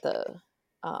see that the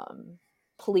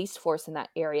police force in that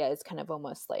area is kind of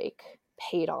almost, like,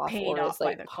 paid off is,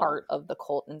 like, part of the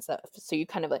cult and stuff. So you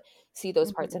kind of, like, see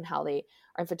those parts and how they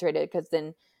are infiltrated, because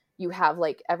then you have,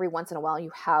 like, every once in a while you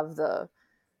have the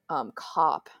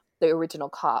cop, the original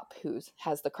cop who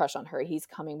has the crush on her. He's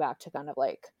coming back to kind of,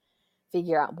 like,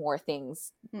 figure out more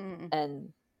things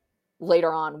and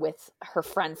later on with her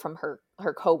friend from her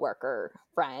coworker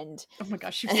friend. Oh my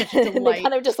gosh, she's such a delight. They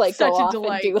kind of just like go off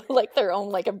and do like their own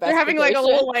like investigation. They're having like a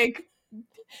little like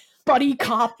buddy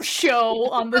cop show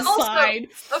on the side.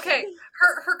 Okay,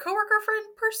 her coworker friend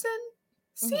person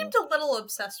seemed a little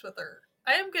obsessed with her.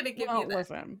 I am gonna give you that.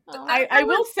 Listen, I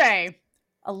will say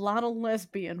a lot of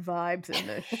lesbian vibes in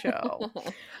this show.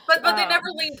 but they never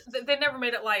they never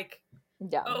made it like,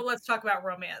 oh, let's talk about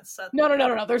romance.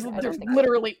 No. There's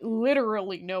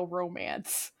literally no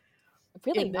romance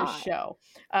in this show.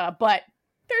 But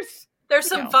there's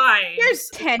some vibes. There's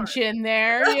tension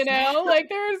there, like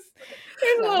there's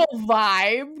a little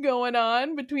vibe going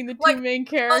on between the two main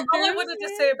characters. All I wanted to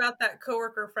say about that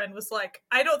coworker friend was like,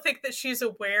 I don't think that she's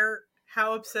aware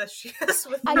how obsessed she is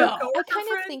with her coworker friend. I kind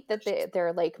of think that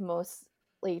they're like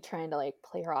mostly trying to like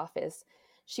play her off as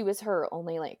she was her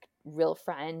only like real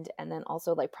friend, and then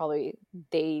also like probably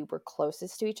they were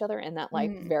closest to each other in that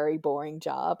like very boring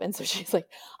job, and so she's like,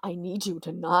 I need you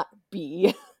to not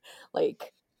be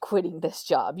like quitting this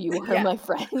job. You are my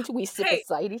friend. We sit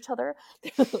beside each other.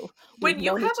 When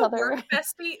you have a work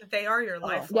bestie, they are your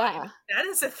lifeline. Yeah, that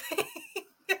is a thing.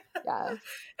 Yeah,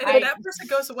 and if that person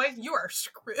goes away, you are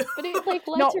screwed. But it like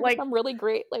led to some really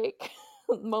great like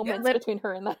moments between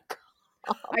her and that girl.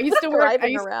 I used to work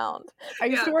around. I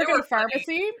used to work at a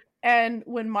pharmacy, and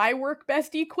when my work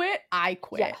bestie quit, I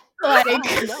quit. Yeah. Like,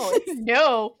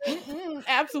 no,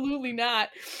 absolutely not.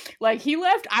 Like, he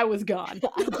left, I was gone.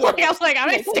 I was like,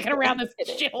 I'm not sticking around this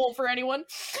shithole for anyone.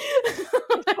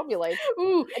 Probably like,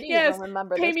 ooh, I didn't even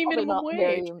remember. Pay me minimum wage.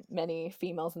 Very many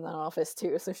females in that office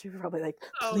too, so she was probably like,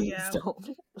 please don't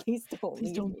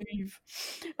leave.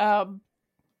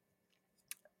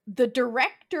 The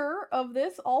director of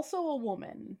this, also a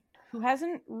woman who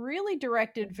hasn't really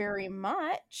directed very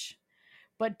much,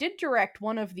 but did direct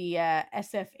one of the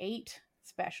SF8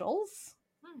 specials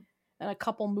and a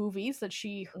couple movies that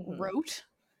she wrote.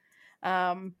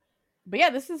 But yeah,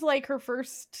 this is like her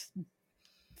first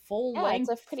full length.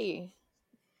 It's a pretty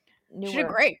newer.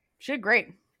 She did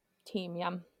great. Team,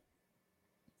 yeah.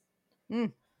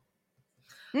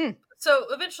 So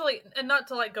eventually, and not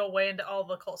to like go way into all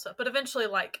the cult stuff, but eventually,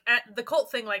 like at the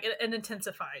cult thing, like it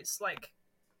intensifies, like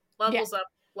levels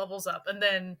up, and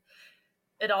then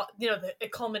it all,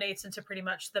 it culminates into pretty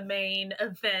much the main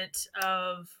event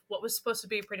of what was supposed to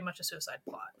be pretty much a suicide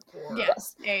plot.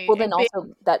 Yes.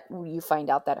 Also that you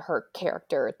find out that her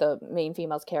character, the main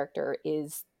female's character,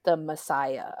 is the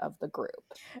messiah of the group.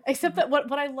 Except that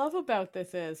what I love about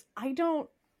this is I don't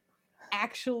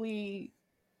actually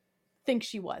think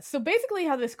she was. So basically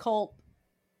how this cult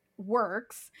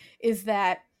works is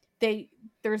that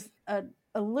there's a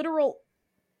literal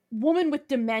woman with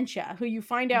dementia who you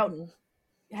find out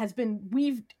has been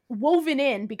woven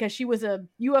in because she was a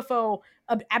UFO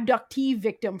abductee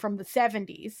victim from the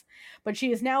 70s, but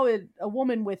she is now an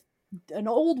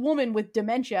old woman with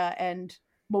dementia and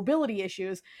mobility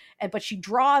issues, but she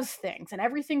draws things, and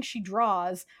everything she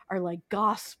draws are like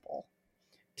gospel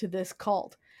to this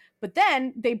cult. But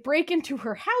then they break into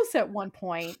her house at one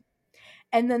point,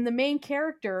 and then the main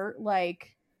character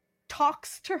like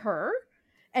talks to her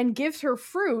and gives her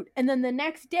fruit, and then the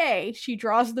next day she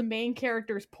draws the main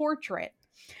character's portrait,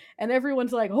 and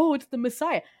everyone's like, oh, it's the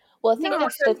Messiah. Well, I think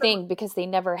that's the thing, because they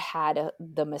never had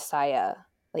the Messiah,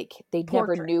 like they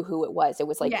never knew who it was. It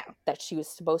was like that she was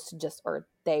supposed to just, or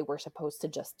they were supposed to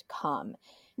just come,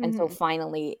 and so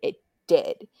finally it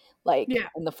did, like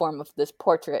in the form of this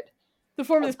portrait.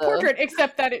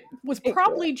 Except that it was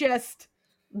probably just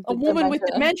a woman with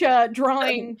dementia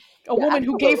drawing a woman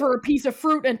who gave her a piece of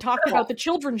fruit and talked about the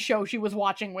children's show she was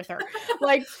watching with her.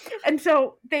 Like, and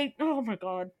so oh my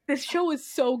God, this show is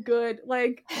so good.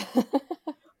 Like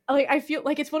I feel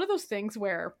like it's one of those things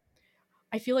where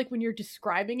I feel like when you're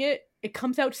describing it, it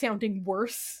comes out sounding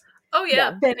worse. Oh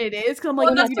yeah, than it is. Because I'm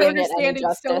like, you don't understand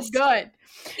it's so good.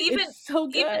 It's so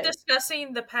good. Even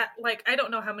discussing like I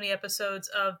don't know how many episodes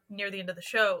of near the end of the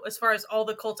show, as far as all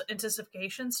the cult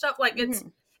intensification stuff. Like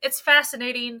it's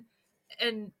fascinating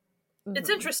and it's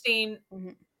interesting,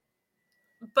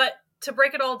 but to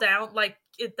break it all down, like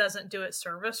it doesn't do it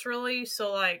service really.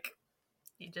 So like,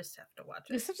 you just have to watch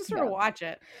it. You just have to sort of watch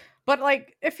it. But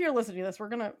like, if you're listening to this, we're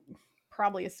gonna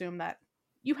probably assume that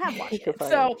you have watched it,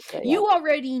 so you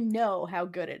already know how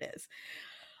good it is.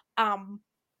 Anyway,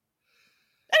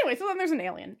 so then there's an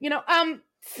alien,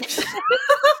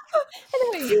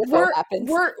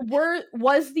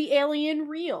 was the alien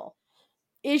real?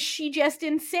 Is she just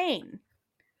insane?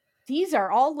 These are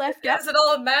all left up. Is it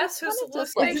all a mass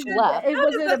hallucination?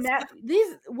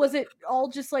 Was it all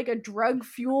just like a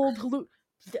drug-fueled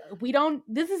we don't.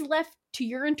 This is left to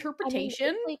your I mean,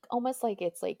 interpretation. it's like almost like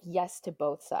it's like yes to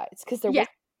both sides because there Yeah. was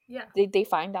Yeah. they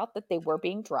find out that they were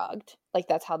being drugged. Like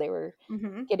that's how they were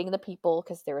Mm-hmm. getting the people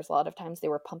because there was a lot of times they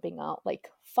were pumping out like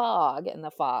fog, and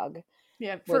the fog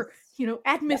Yeah, was for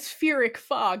atmospheric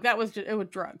fog. That was just, it was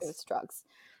drugs. it was drugs.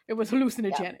 It was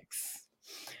hallucinogenics.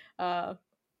 So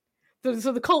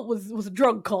the cult was a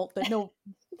drug cult that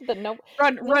But no,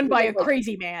 run by a like,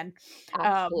 crazy man.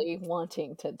 actually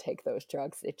wanting to take those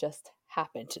drugs. It just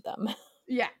happened to them.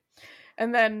 Yeah,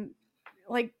 and then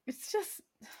like it's just,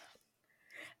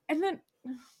 and then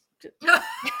it's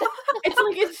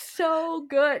like it's so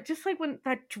good. Just like when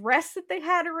that dress that they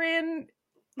had her in,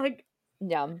 like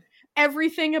Yeah.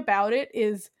 everything about it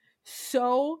is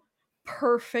so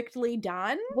perfectly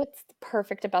done. What's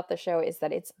perfect about the show is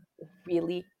that it's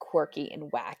really quirky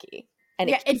and wacky, and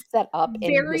Yeah, it keeps that up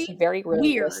in this very weird.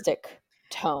 realistic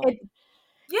tone.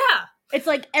 Yeah. It's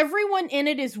like everyone in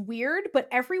it is weird, but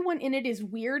everyone in it is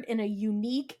weird in a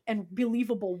unique and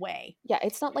believable way. Yeah,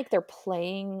 it's not like they're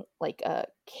playing like a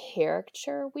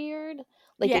caricature weird.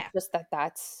 Like it's just that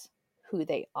that's who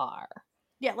they are.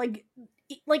 Yeah, like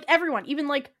everyone, even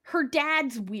like her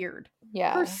dad's weird.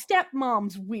 Yeah. Her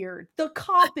stepmom's weird. The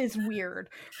cop is weird.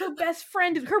 Her best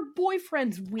friend, her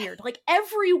boyfriend's weird. Like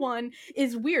everyone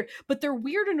is weird, but they're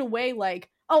weird in a way like,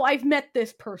 oh, I've met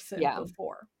this person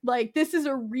before. Like this is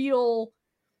a real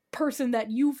person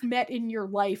that you've met in your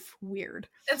life weird.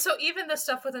 And so even the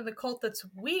stuff within the cult that's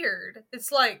weird,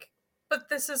 it's like, but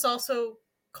this is also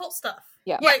cult stuff.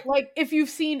 Yeah. Like if you've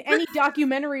seen any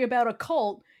documentary about a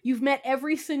cult, you've met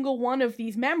every single one of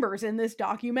these members in this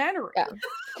documentary. Yeah.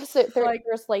 So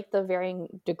there's like the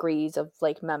varying degrees of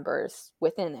like members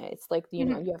within it. It's like, you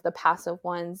know, you have the passive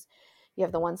ones, you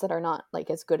have the ones that are not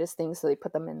like as good as things, so they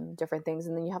put them in different things,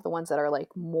 and then you have the ones that are like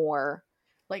more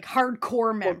like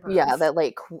hardcore members. Yeah, that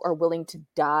like are willing to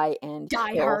die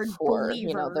hard for believers.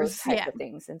 You know, those types of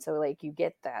things. And so like you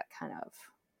get that kind of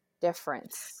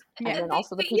difference. Yeah. And then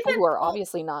also the people who are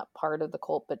obviously not part of the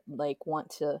cult but like want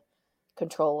to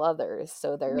control others,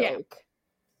 so they're like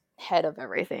head of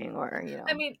everything, or you know.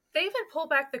 I mean, they even pull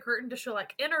back the curtain to show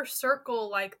like Inner Circle,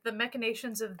 like the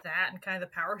machinations of that and kind of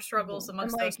the power struggles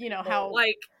amongst and, like, those you know, people.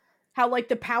 how like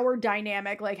the power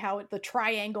dynamic, like how the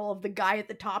triangle of the guy at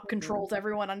the top controls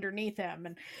everyone underneath him,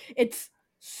 and it's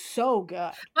so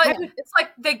good. But it's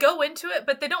like they go into it,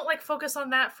 but they don't like focus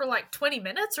on that for like 20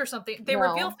 minutes or something. They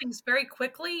reveal things very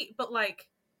quickly, but like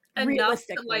enough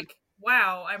to like,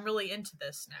 wow, I'm really into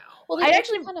this now. Well, they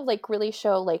actually kind of like really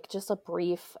show like just a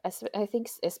brief, I think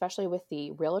especially with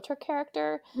the realtor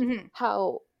character,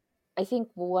 how I think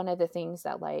one of the things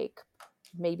that like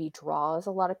maybe draws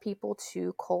a lot of people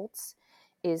to cults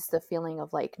is the feeling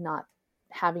of like not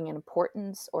having an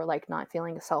importance, or like not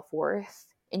feeling a self-worth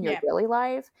in your daily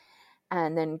life,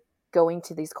 and then going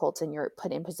to these cults and you're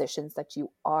put in positions that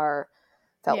you are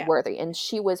felt worthy, and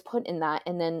she was put in that.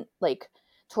 And then like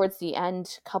towards the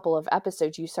end couple of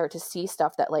episodes you start to see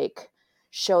stuff that like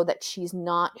show that she's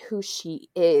not who she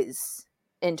is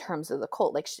in terms of the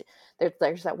cult. Like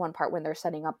there's that one part when they're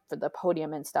setting up for the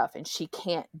podium and stuff, and she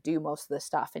can't do most of the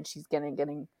stuff, and she's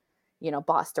getting you know,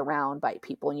 bossed around by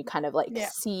people, and you kind of like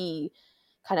see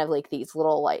kind of like these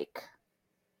little like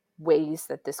ways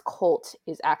that this cult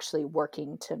is actually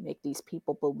working to make these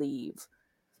people believe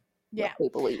what they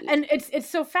believe. And it's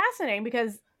so fascinating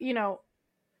because, you know,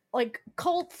 like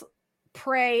cults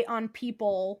prey on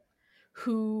people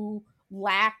who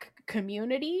lack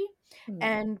community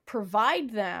and provide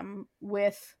them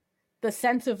with the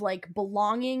sense of like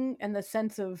belonging and the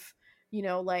sense of, you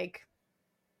know, like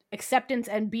acceptance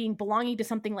and belonging to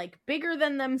something like bigger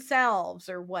than themselves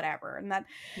or whatever. And that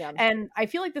and I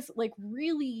feel like this like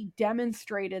really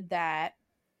demonstrated that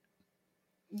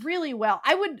really well.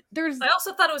 I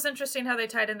also thought it was interesting how they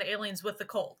tied in the aliens with the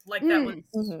cult. Like that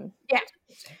was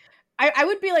I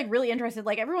would be like really interested.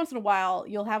 Like every once in a while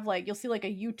you'll see like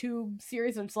a YouTube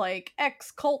series and it's like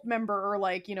X cult member, or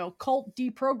like, you know, cult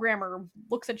deprogrammer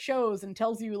looks at shows and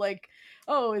tells you like,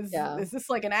 oh, is this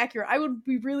like an accurate? I would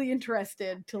be really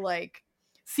interested to like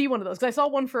see one of those, because I saw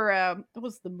one for what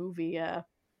was the movie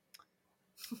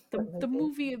the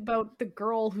movie about the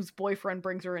girl whose boyfriend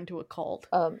brings her into a cult.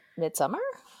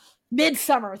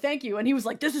 Midsummer, thank you. And he was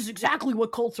like, this is exactly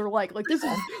what cults are like. Like this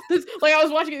like I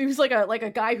was watching it, he was like a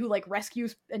guy who like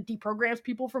rescues and deprograms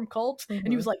people from cults, and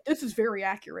he was like, this is very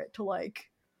accurate to like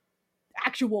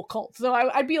actual cults. So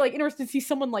I'd be like interested to see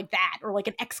someone like that, or like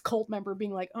an ex-cult member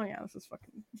being like, oh yeah, this is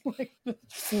fucking like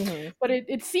But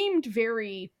it seemed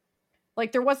very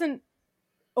like there wasn't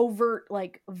overt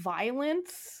like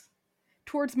violence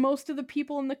towards most of the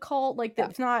people in the cult. Like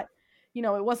that's not, you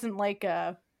know, it wasn't like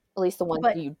At least the ones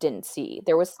But you didn't see.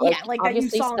 There was, like, yeah, like that you obviously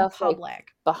saw in stuff, like,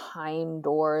 public. behind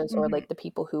doors or, Mhm. like, the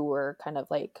people who were kind of,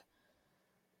 like,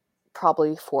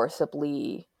 probably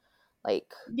forcibly,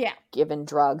 like, Yeah. given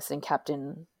drugs and kept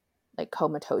in, like,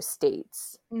 comatose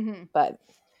states. Mhm. But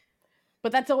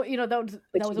that's that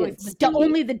was you always didn't see.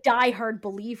 only the diehard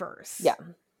believers Yeah.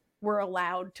 were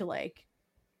allowed to, like,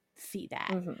 see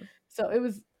that. Mhm. So it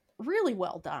was really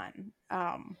well done.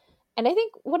 And I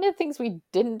think one of the things we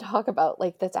didn't talk about,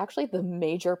 like, that's actually the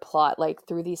major plot, like,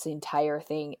 through this entire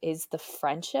thing is the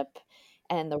friendship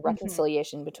and the Mhm.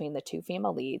 reconciliation between the two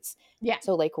female leads. Yeah.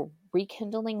 So, like,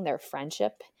 rekindling their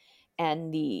friendship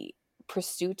and the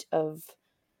pursuit of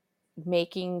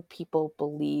making people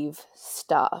believe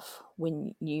stuff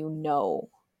when you know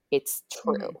it's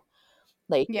true. Mhm.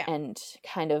 Like, Yeah. and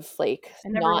kind of, like,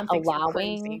 And not everyone thinks you're allowing,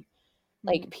 crazy.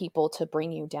 like, Mhm. people to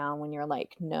bring you down when you're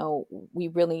like, no, we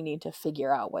really need to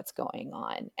figure out what's going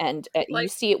on. And you Like,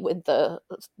 see it with the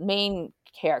main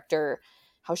character,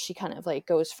 how she kind of, like,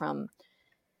 goes from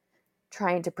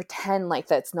trying to pretend like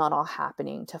that's not all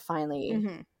happening to finally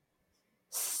Mhm.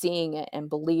 seeing it and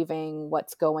believing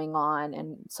what's going on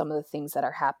and some of the things that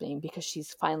are happening because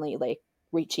she's finally, like,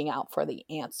 reaching out for the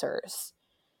answers.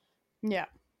 Yeah.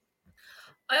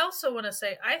 I also want to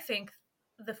say, I think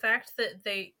the fact that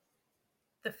the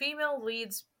female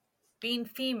leads being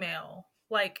female,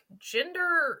 like,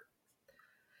 gender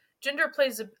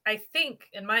plays I think,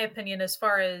 in my opinion, as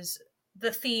far as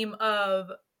the theme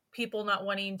of people not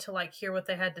wanting to, like, hear what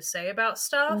they had to say about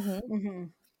stuff.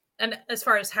 Mhm. And as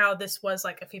far as how this was,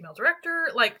 like, a female director,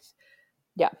 like,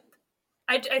 Yeah.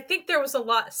 I think there was a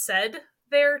lot said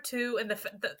there too, and the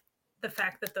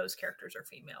fact that those characters are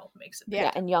female makes it Yeah.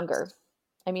 Yeah, and younger.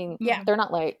 I mean, Yeah. they're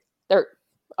not like, they're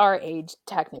our age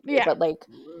technically, Yeah. but, like,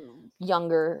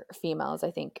 younger females,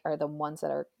 I think, are the ones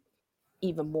that are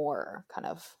even more kind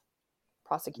of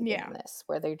prosecuting Yeah. this,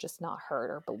 where they're just not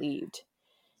heard or believed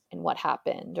in what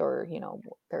happened, or, you know,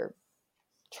 they're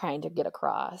trying to get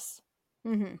across.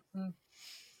 Mhm.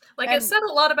 Like, it And said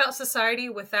a lot about society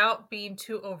without being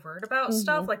too overt about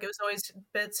stuff. Mhm. Like, it was always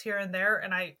bits here and there,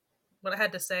 and what I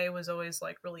had to say was always,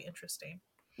 like, really interesting.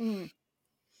 mhm.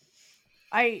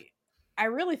 I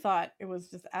really thought it was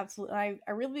just absolutely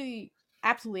I really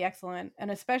absolutely excellent,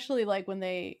 and especially, like, when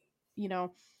they,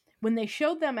 when they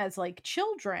showed them as, like,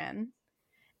 children,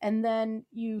 and then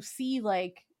you see,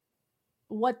 like,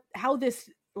 how this,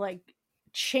 like,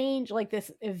 change, like,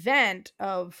 this event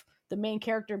of the main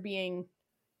character being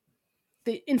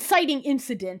the inciting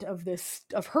incident of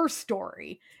her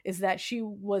story is that she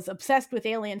was obsessed with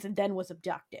aliens and then was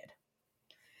abducted,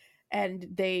 and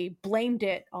they blamed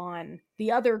it on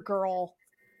the other girl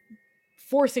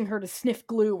forcing her to sniff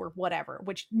glue or whatever,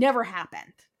 which never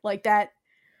happened like that.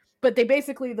 But they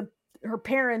basically, her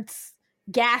parents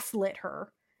gaslit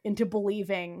her into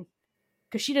believing,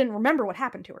 because she didn't remember what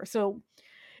happened to her. So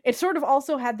it sort of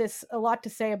also had this a lot to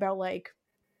say about, like,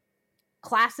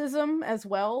 classism as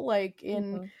well, like,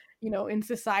 in Mhm. in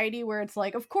society, where it's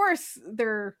like, of course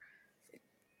they're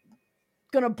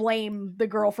gonna blame the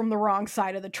girl from the wrong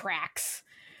side of the tracks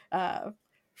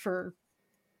for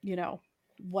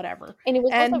whatever. And it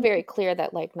was also And very clear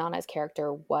that, like, Nana's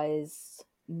character was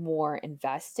more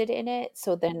invested in it,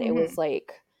 so then it was, Mhm.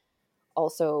 like,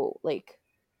 also, like,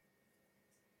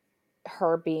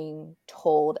 her being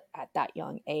told at that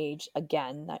young age,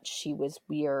 again, that she was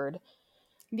weird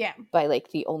yeah. by, like,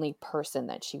 the only person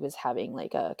that she was having,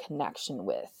 like, a connection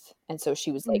with, and so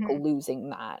she was, like, Mhm. losing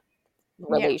that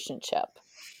Yeah, relationship.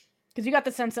 because you got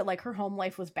the sense that, like, her home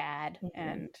life was bad Mhm.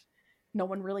 and no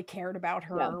one really cared about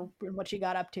Yeah. her and what she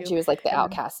got up And to. she was, like, the And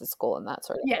then, outcast at school and that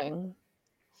sort of yeah, thing.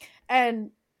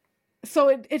 and so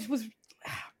it was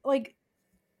like,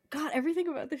 God, everything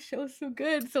about this show is so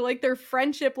good. So, like, their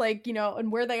friendship, like,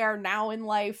 and where they are now in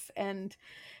life, and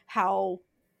how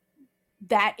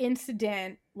that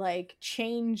incident, like,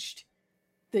 changed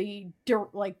the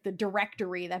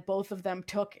directory that both of them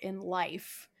took in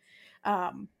life.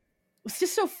 It's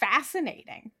just so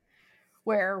fascinating,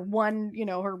 where one,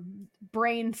 her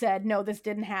brain said, no, this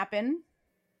didn't happen,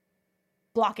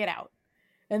 block it out,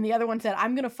 and the other one said,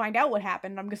 I'm gonna find out what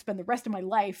happened, I'm gonna spend the rest of my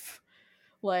life,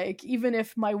 like, even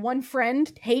if my one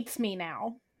friend hates me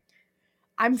now,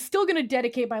 I'm still gonna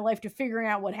dedicate my life to figuring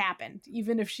out what happened,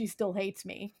 even if she still hates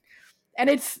me. And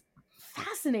it's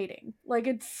fascinating, like,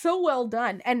 it's so well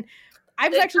done. And I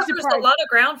was It actually covers a surprised. lot of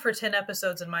ground for 10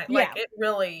 episodes in my, Yeah.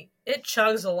 like, it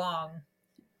chugs along.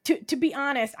 To be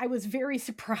honest, I was very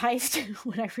surprised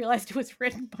when I realized it was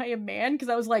written by a man, because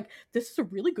I was like, this is a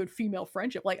really good female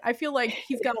friendship. Like, I feel like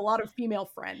he's got a lot of female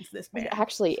friends, this It man.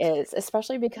 actually is,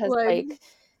 especially because, Like, like,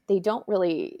 they don't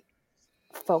really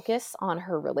focus on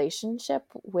her relationship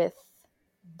with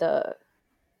the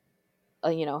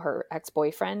her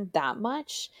ex-boyfriend that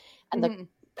much, and the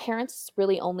parents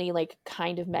really only like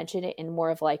kind of mention it in more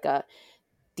of like a,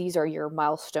 these are your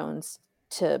milestones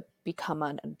to become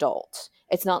an adult.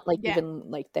 It's not like even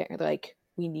like they're like,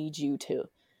 we need you to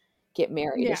get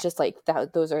married. It's just like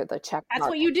that, those are the check That's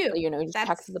marks, what you do. just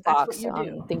check the box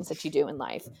on things that you do in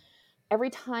life.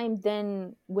 Every time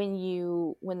then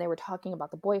when they were talking about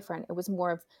the boyfriend, it was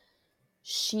more of,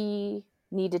 she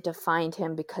needed to find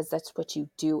him because that's what you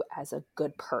do as a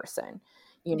good person,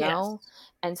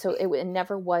 and so it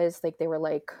never was like they were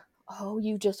like, oh,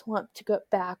 you just want to get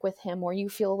back with him, or you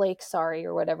feel like sorry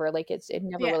or whatever. Like it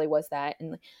never really was that.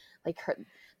 And like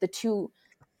the two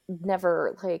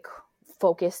never like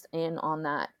focused in on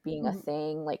that being a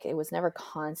thing. Like it was never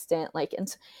constant. Like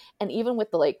and even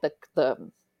with the like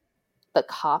the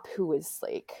cop who was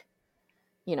like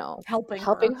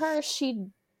helping her, she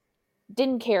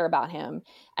didn't care about him.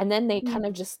 And then they kind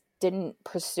of just didn't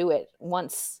pursue it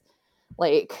once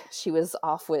like she was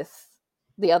off with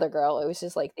the other girl. It was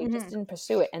just like they just didn't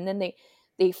pursue it. And then they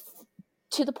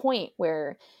to the point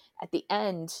where at the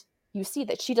end you see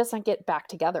that she doesn't get back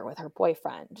together with her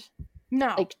boyfriend.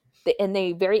 No. Like and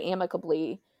they very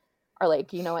amicably are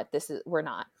like, you know what, we're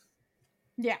not.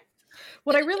 Yeah.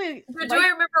 What I really do I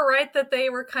remember right that they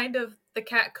were kind of the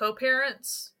cat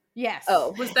co-parents? Yes.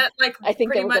 Oh, was that like I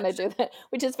think they were going to do that,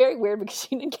 which is very weird because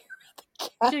she didn't care about the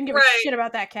cat. She didn't give a shit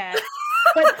about that cat.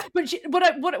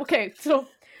 Okay, so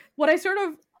what I sort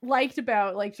of liked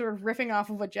about like sort of riffing off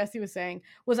of what Jesse was saying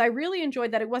was I really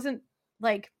enjoyed that it wasn't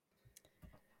like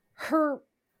her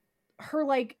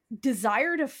like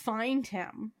desire to find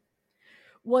him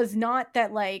was not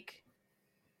that like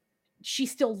she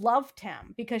still loved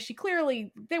him, because she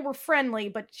clearly, they were friendly,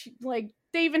 but she, like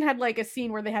they even had like a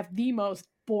scene where they have the most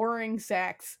boring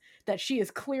sex that she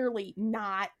is clearly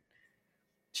not,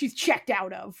 she's checked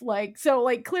out of. Like, so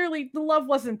like clearly the love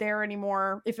wasn't there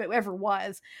anymore, if it ever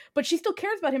was, but she still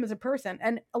cares about him as a person.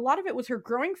 And a lot of it was her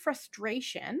growing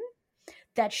frustration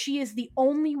that she is the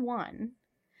only one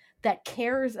that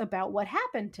cares about what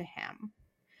happened to him.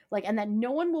 Like, and that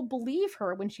no one will believe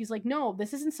her when she's like, no,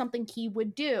 this isn't something he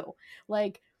would do.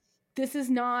 Like, this is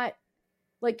not,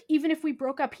 like, even if we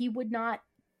broke up, he would not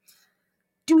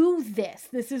do this.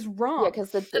 This is wrong. Yeah,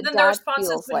 because and then the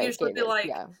responses would usually be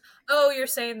like, oh, you're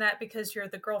saying that because you're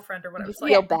the girlfriend or whatever. You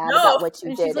feel bad about what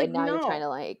you did, like, and now you're trying to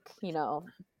like,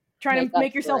 trying to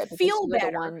make yourself feel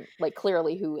better. The one, like,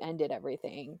 clearly who ended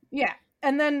everything. Yeah.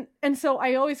 And so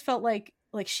I always felt like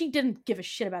she didn't give a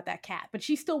shit about that cat, but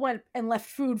she still went and left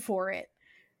food for it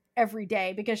every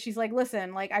day, because she's like,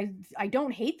 listen, like I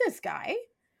don't hate this guy.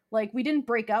 Like, we didn't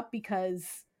break up because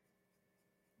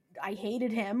I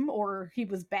hated him or he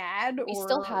was bad. We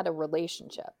still had a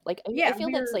relationship. Like, I feel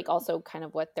that's like also kind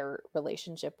of what their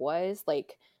relationship was.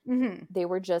 Like, they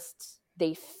were just,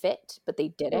 they fit, but they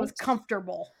didn't. It was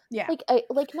comfortable. Yeah.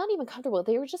 Like not even comfortable.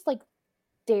 They were just like,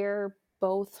 they're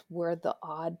both were the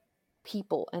odd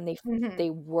people, and they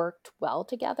worked well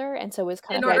together, and so it was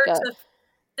kind of like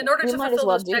in order to fulfill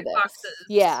those check boxes.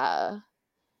 Yeah.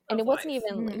 And it wasn't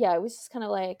even it was just kind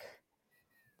of like,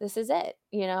 this is it,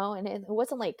 and it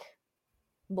wasn't like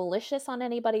malicious on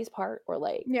anybody's part, or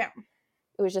like it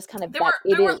was just kind of they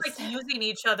weren't like using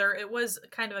each other. It was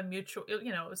kind of a mutual,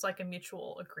 it was like a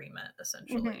mutual agreement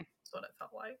essentially. That's what it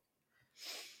felt like.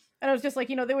 And it was just like,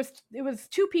 it was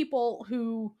two people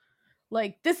who,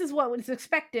 like, this is what was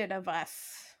expected of us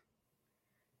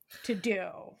to do,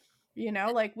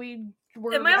 like we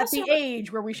were at the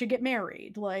age where we should get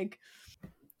married. Like,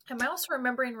 am I also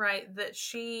remembering right that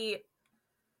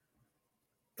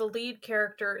the lead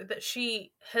character, that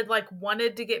she had like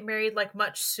wanted to get married like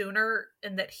much sooner,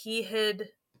 and that he had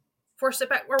forced it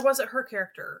back? Or was it her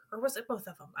character, or was it both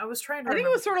of them? I was trying to I think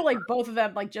it was sort of like both of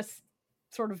them, like just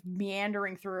sort of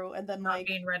meandering through, and then not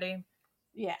being ready.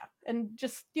 Yeah. And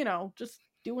just, just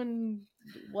doing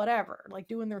whatever, like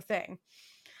doing their thing.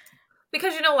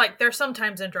 Because, like there's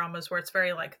sometimes in dramas where it's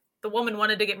very like the woman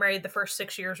wanted to get married the first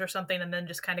 6 years or something, and then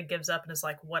just kind of gives up and is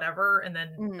like, whatever. And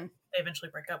then they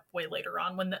eventually break up way later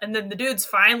on and then the dude's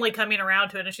finally coming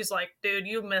around to it. And she's like, dude,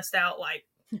 you missed out like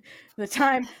the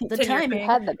timing is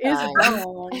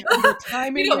wrong. The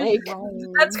timing is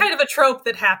wrong. That's kind of a trope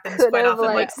that happens quite often.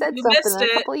 Like said you something missed a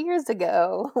couple of years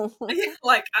ago.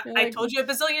 Like I told you a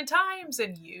bazillion times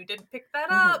and you didn't pick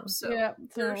that up. So yeah.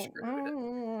 I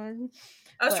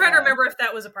was trying to remember if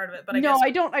that was a part of it, but I guess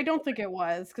I don't think it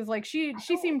was, because like she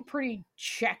seemed pretty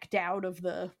checked out of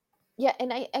the. Yeah,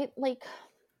 and I like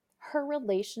her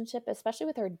relationship, especially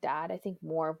with her dad. I think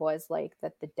more was like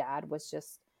that the dad was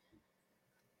just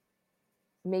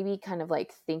maybe kind of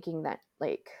like thinking that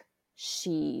like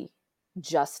she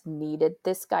just needed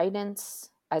this guidance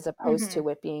as opposed to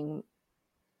it being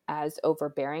as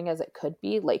overbearing as it could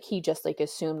be. Like he just like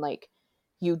assumed like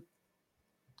you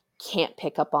can't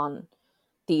pick up on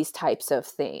these types of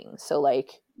things, so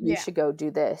like you should go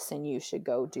do this and you should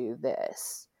go do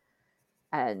this,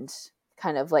 and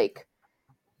kind of like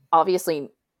obviously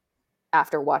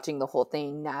after watching the whole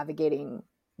thing, navigating,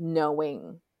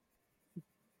 knowing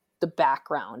the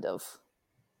background of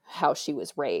how she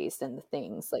was raised and the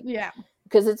things like,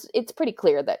 because it's pretty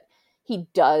clear that he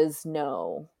does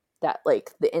know that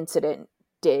like the incident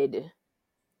did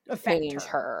change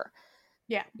her.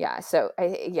 So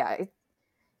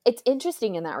it's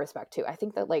interesting in that respect too. I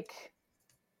think that like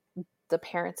the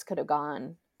parents could have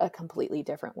gone a completely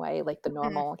different way, like the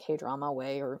normal K-drama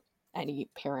way or any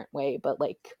parent way, but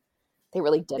like they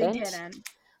really didn't.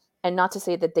 And not to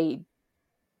say that they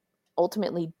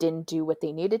ultimately didn't do what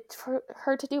they needed for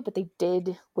her to do, but they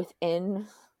did within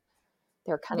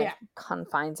their kind of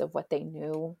confines of what they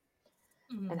knew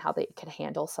and how they could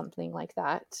handle something like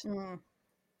that.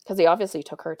 Because they obviously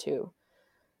took her to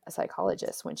a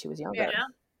psychologist when she was younger. Yeah.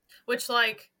 Which,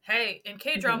 like, hey, in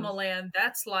K-drama land,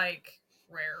 that's like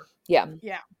rare. Yeah.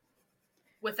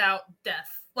 Without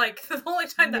death. Like, the only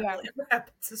time that really ever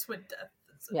happens is when death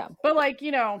is. Yeah. But, like,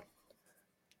 you know,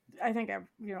 I think,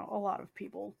 you know, a lot of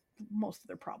people, most of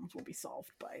their problems will be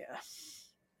solved by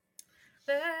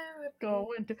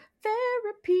go into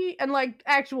therapy. And, like,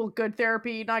 actual good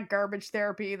therapy, not garbage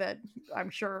therapy that I'm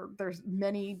sure there's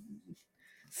many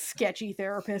sketchy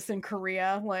therapists in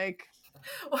Korea. Like,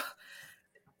 well,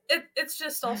 it's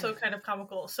just also kind of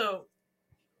comical. So,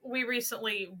 we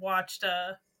recently watched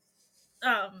a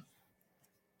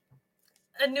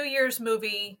New Year's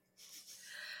movie,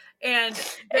 and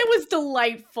it was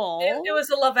delightful. It was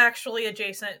a Love Actually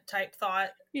adjacent type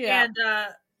thought. And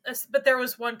but there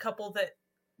was one couple that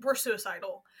were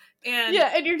suicidal, and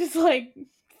and you're just like, and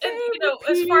you know,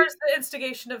 as far as the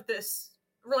instigation of this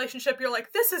relationship, you're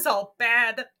like, this is all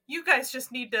bad. You guys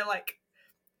just need to like.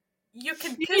 You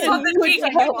can kiss on the cheek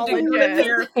and go to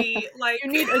therapy. Like, you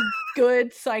need a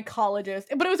good psychologist.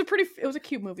 But it was a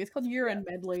cute movie. It's called Year-End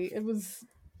Medley. It was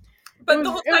the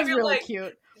whole time you're really like,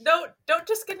 cute. Don't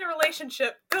just get in a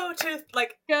relationship. Go to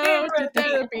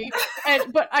therapy.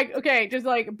 Just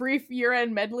like brief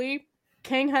Year-End Medley.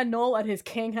 Kang Han-nol at his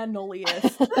Kang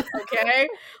Han-noliest. Okay?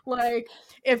 Like,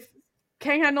 if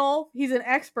Kang Han-nol, he's an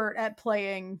expert at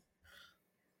playing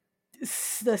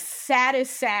the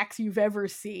saddest sax you've ever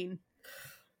seen.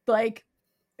 Like,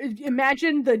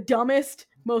 imagine the dumbest,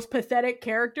 most pathetic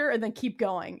character and then keep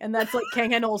going. And that's like Kang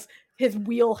Han-nol's his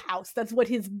wheelhouse. That's what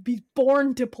he's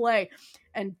born to play.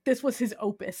 And this was his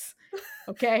opus.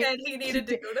 Okay? And he needed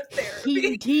to go to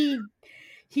therapy.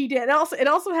 He did. It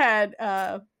also had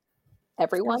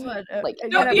everyone. Like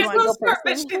everyone. That's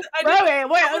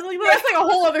like a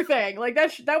whole other thing. Like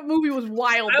that movie was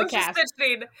wild. I was just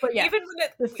mentioning, but even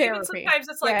sometimes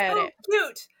it's like, oh,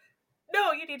 cute.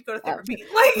 No, you need to go to therapy.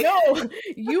 Like, no,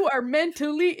 you are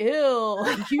mentally ill.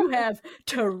 You have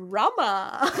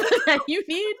trauma that you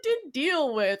need to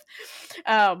deal with.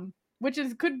 Which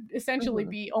could essentially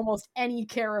be almost any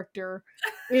character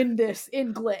in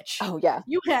Glitch. Oh yeah,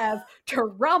 you have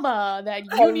trauma that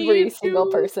you need every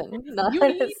single person, not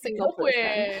a single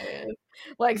person.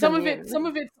 Like some of it's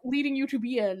leading you to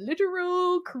be a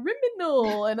literal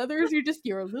criminal, and others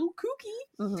you're a little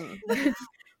kooky.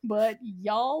 But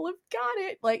y'all have got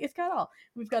it. Like, it's got all.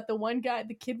 We've got the one guy,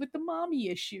 the kid with the mommy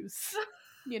issues.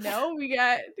 You know, we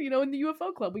got, in the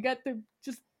UFO club, we got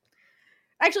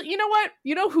actually, you know what?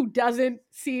 You know who doesn't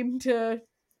seem to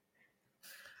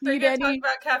need any? Talk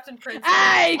about Captain Prince.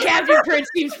 Captain Prince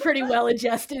seems pretty well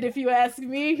adjusted, if you ask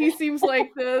me. He seems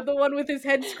like the one with his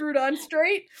head screwed on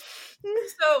straight.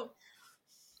 So,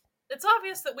 it's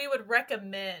obvious that we would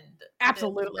recommend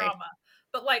absolutely drama,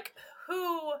 but like,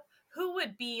 who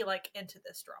would be like into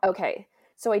this drama? Okay,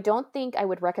 so I don't think I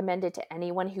would recommend it to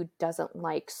anyone who doesn't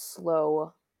like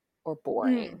slow or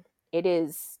boring. It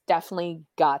is definitely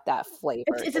got that flavor.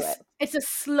 It's a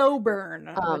slow burn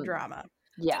of a drama.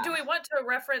 Yeah. Do we want to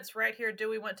reference right here? Do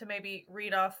we want to maybe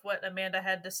read off what Amanda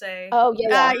had to say? Oh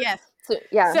yeah. Yes.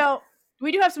 So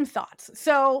we do have some thoughts.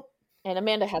 And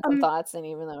Amanda had some thoughts, and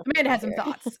even though Amanda had some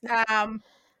thoughts,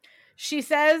 she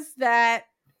says that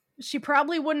she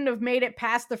probably wouldn't have made it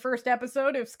past the first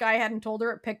episode if Sky hadn't told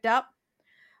her it picked up.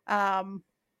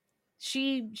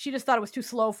 She just thought it was too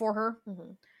slow for her.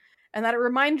 And that it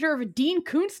reminds her of a Dean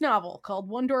Koontz novel called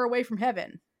One Door Away from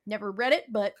Heaven. Never read it,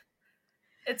 but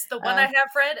it's the one I have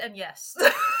read, and yes.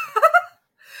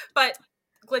 But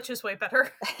Glitch is way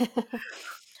better.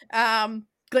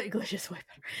 English is way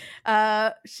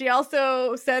better. She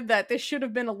also said that this should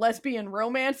have been a lesbian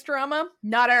romance drama.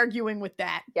 Not arguing with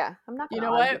that. Yeah, I'm not going You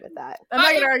to know argue what? with that. I'm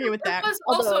not going to argue with that. It was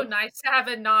also Although- nice to have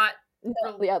it not.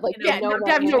 Yeah, like You know,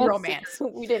 to have no romance.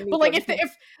 We didn't need But like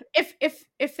romance.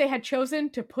 if they had chosen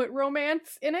to put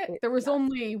romance in it, there was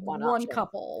only one one option.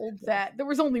 couple that there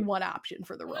was only one option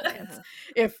for the romance.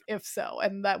 if so,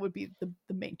 and that would be the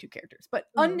main two characters. But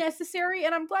unnecessary,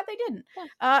 and I'm glad they didn't.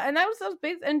 Yeah. And that was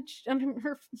based, and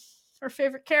her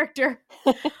favorite character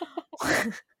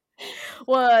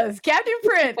was Captain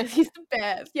Prince. He's the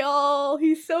best, y'all.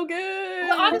 He's so good.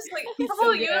 But honestly, He's the so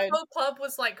whole good. UFO club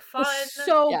was like It fun. was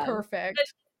so Yeah. perfect.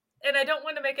 And I don't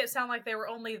want to make it sound like they were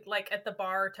only like at the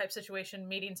bar type situation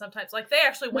meeting sometimes. Like they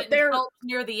actually went they're- and helped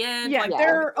near the end. Yeah, like,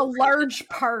 they're a large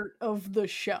part of the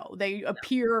show. They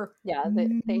appear Yeah, they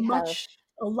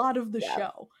a lot of the Yeah.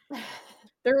 show.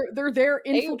 They're there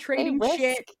They infiltrating risk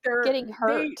shit. They're getting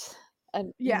hurt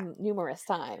yeah. numerous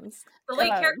times. the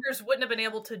lead um, characters wouldn't have been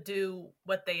able to do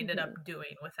what they ended up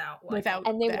doing without Without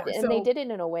And they that. and they did it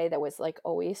in a way that was like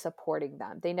always supporting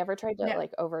them. They never tried to Yeah.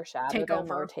 like overshadow Take them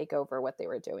over. or take over what they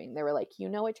were doing. They were like, you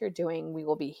know what you're doing. We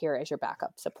will be here as your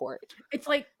backup support. It's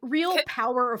like real Okay.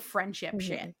 power of friendship Mhm.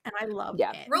 shit, and I love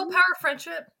Yeah. it. real power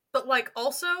friendship, but like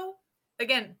also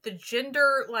again the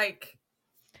gender like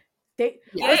They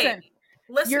Yeah. listen.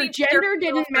 listening Your to gender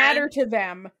didn't girlfriend- matter to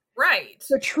them. right.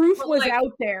 The truth But, was like-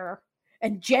 out there,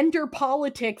 and gender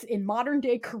politics in modern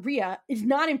day Korea is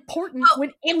not important Well,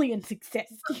 when aliens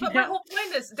exist. you But my know? whole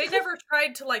point is they never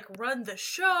tried to like run the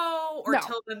show or No.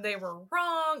 tell them they were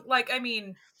wrong. Like, I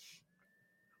mean,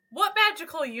 what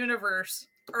magical universe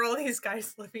are all these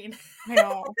guys living in? I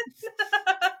know.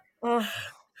 Ugh.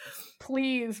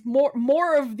 Please,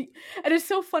 more of the. And it's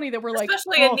so funny that we're like,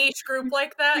 Especially oh, a niche group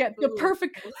like that. yeah, the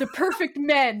Ooh. perfect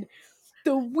men,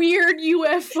 the weird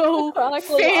UFO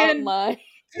Chronically fan, online.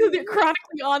 the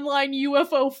chronically online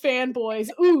UFO fanboys.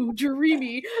 Ooh,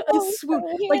 Jeremy, a Oh, swoon.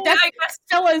 so Like Yeah, that's I guess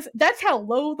fellas, that's how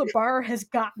low the bar has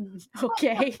gotten.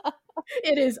 Okay,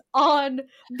 it is on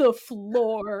the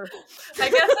floor.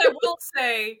 I will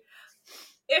say,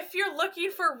 if you're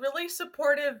looking for really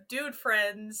supportive dude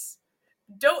friends,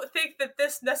 don't think that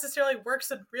this necessarily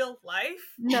works in real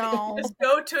life. No, Just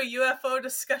go to a UFO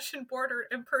discussion board or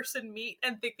in-person meet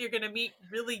and think you're gonna meet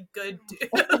really good dudes.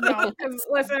 no. 'Cause,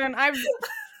 listen,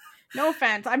 no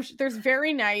offense. There's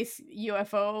very nice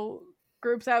UFO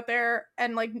groups out there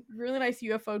and like really nice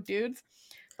UFO dudes,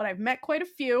 but I've met quite a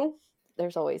few.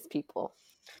 There's always people.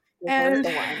 There's always And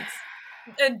the ones.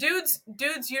 And dudes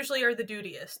usually are the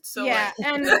dudiest. So yeah, like,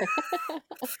 and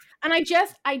and I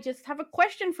just have a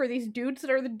question for these dudes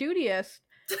that are the dudiest.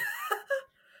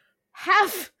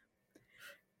 Have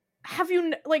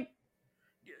you like?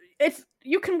 It's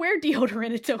you can wear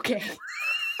deodorant. It's okay.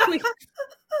 Please.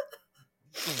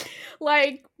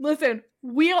 Like, listen,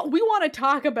 we want to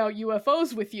talk about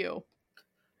UFOs with you,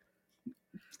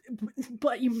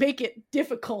 but you make it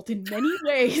difficult in many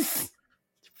ways.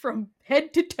 From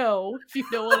head to toe, if you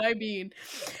know what I mean.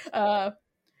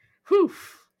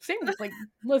 Same like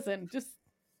listen, just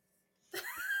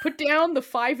put down the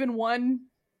 5-in-1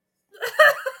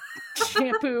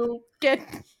 shampoo,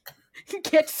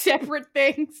 get separate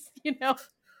things, you know.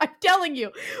 I'm telling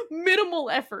you, minimal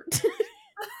effort.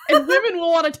 And women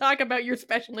will want to talk about your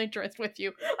special interest with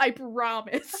you. I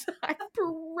promise. I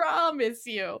promise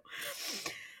you.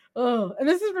 Oh, and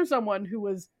this is from someone who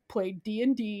was played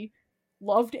D&D,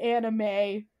 loved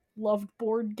anime, loved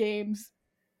board games,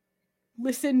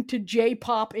 listened to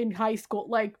J-pop in high school.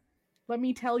 Like, let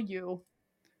me tell you,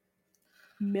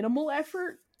 minimal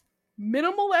effort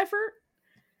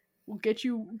will get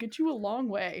you a long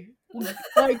way.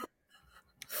 Like,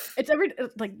 it's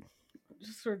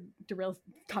just sort of derail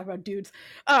talk about dudes.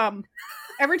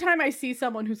 Every time I see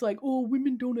someone who's like, oh,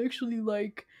 women don't actually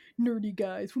like nerdy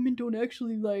guys, women don't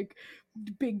actually like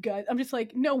big guys, I'm just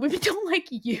like, no, women don't like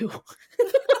you.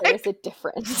 There's a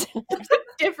difference. There's a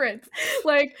difference.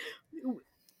 Like,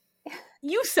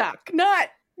 you suck. Not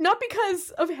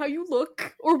because of how you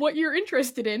look or what you're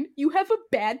interested in. You have a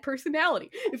bad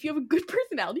personality. If you have a good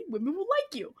personality, women will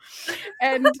like you.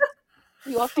 And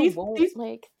You also These- won't these-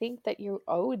 like think that you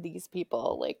owe these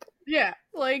people like yeah,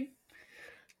 like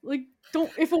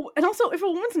don't and also if a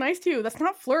woman's nice to you, that's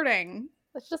not flirting.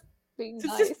 that's just being It's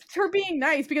nice. just her being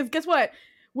nice, because guess what?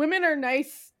 Women are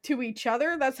nice to each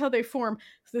other. That's how they form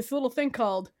this little thing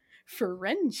called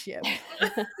friendship.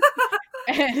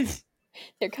 And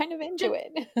They're kind of into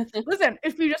it. listen,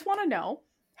 if you just want to know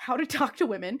How to Talk to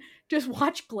Women. Just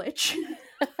watch Glitch.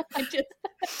 And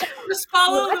just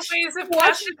follow the ways of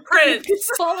Captain Prince.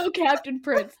 Just follow Captain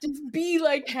Prince. Just be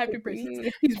like Captain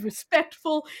Prince. He's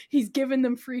respectful. He's giving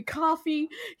them free coffee.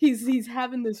 He's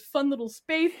having this fun little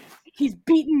space. He's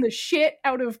beating the shit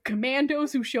out of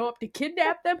commandos who show up to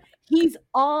kidnap them. He's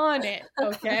on it,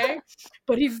 okay?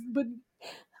 But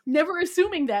never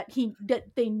assuming that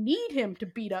they need him to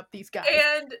beat up these guys.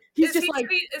 And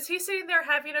is he sitting there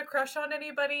having a crush on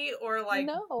anybody or like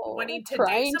wanting to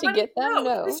trying to get them?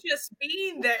 No, he's just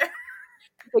being there.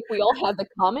 Like we all have the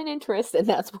common interest, and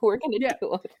that's what we're gonna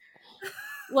do.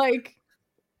 Like,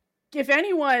 if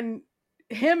anyone,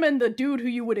 him and the dude who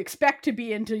you would expect to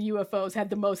be into UFOs had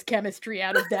the most chemistry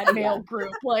out of that male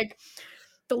group. Like,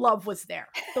 the love was there.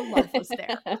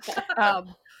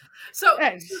 So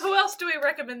who else do we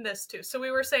recommend this to? So we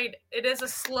were saying it is a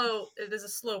slow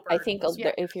burn. I think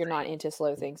if you're not into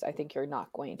slow things, I think you're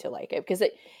not going to like it because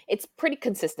it's pretty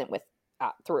consistent with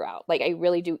throughout. Like I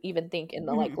really do even think in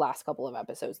the like last couple of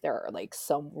episodes there are like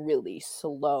some really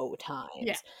slow times.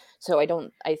 Yeah. So I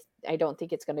don't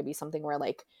think it's going to be something where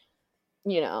like,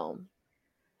 you know,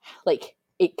 like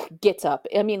it gets up.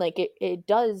 I mean, like it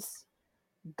does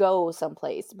go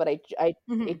someplace, but it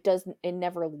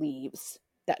never leaves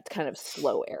that kind of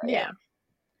slow area. Yeah.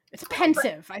 It's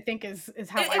pensive, I think is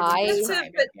how I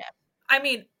describe it. Yeah. I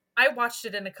mean, I watched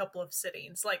it in a couple of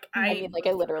sittings. Like I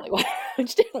literally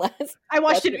watched it last. I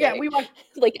watched it. Yeah, we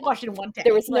watched it in one day.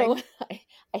 There was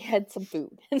I had some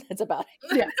food, and that's about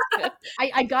it. Yeah,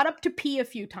 I got up to pee a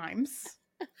few times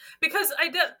because I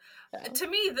did. To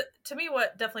me,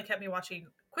 what definitely kept me watching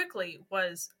quickly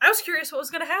was I was curious what was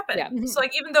going to happen. Yeah. So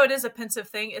like, even though it is a pensive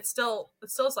thing, it still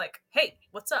is like, hey,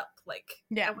 what's up? Like,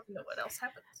 I want to know what else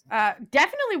happens.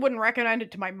 Definitely wouldn't recommend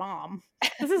it to my mom.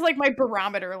 This is like my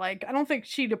barometer. Like, I don't think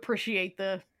she'd appreciate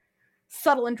the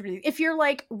subtle intricacies. If you're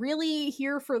like really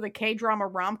here for the K-drama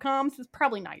rom-coms, it's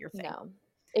probably not your thing. No.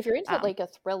 If you're into like a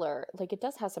thriller, like it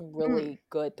does have some really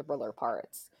good thriller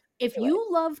parts. If you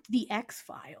loved the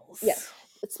X-Files. Yes.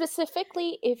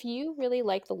 Specifically, if you really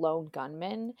like The Lone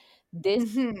Gunmen,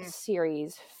 this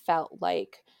series felt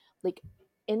like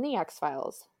in the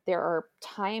X-Files, there are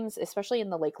times, especially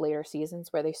in the like later seasons,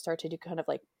 where they start to do kind of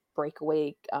like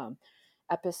breakaway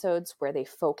episodes where they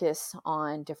focus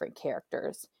on different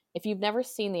characters. If you've never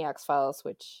seen the X-Files,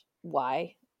 which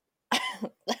why?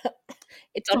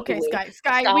 It's okay,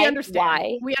 Sky, we understand.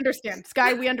 Why? We understand.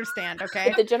 Sky, we understand,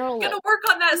 okay? The general I'm gonna work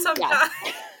on that sometime.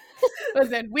 Yeah.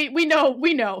 Listen, we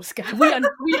know, Sky. We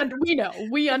know.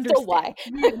 We understand. So why?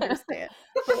 We understand.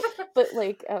 But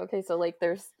like, okay, so like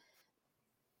there's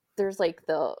like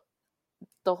the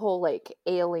whole like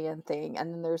alien thing,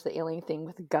 and then there's the alien thing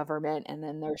with the government, and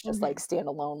then there's just like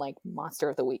standalone like monster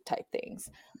of the week type things.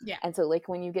 Yeah. And so like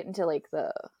when you get into like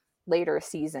the later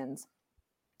seasons,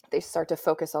 they start to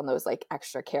focus on those like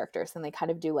extra characters, and they kind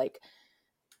of do like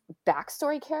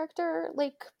backstory character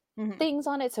like things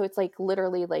on it. So it's like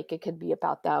literally like it could be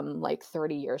about them like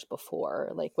 30 years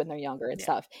before, like when they're younger and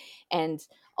stuff. And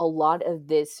a lot of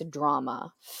this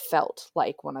drama felt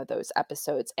like one of those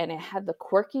episodes, and it had the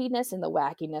quirkiness and the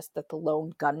wackiness that The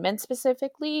Lone Gunmen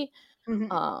specifically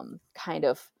kind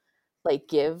of like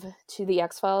give to the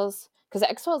X-Files, because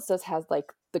the X-Files does have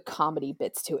like the comedy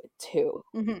bits to it too.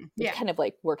 It kind of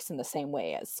like works in the same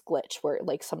way as Glitch, where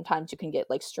like sometimes you can get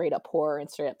like straight up horror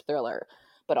and straight up thriller,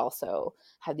 but also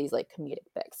have these like comedic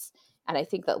bits. And I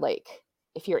think that like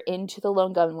if you're into The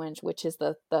Lone Gunmen, which is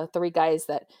the three guys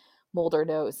that Mulder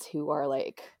knows who are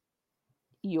like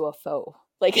UFO,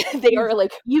 like they are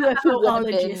like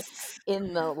UFOologists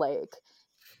in the like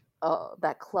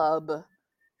that club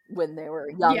when they were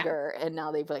younger, and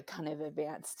now they've like kind of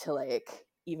advanced to like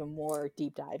even more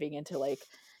deep diving into like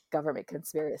government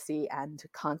conspiracy and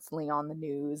constantly on the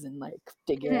news and like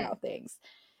figuring out things.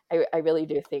 I really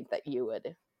do think that you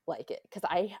would like it, because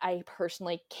I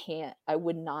personally I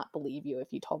would not believe you if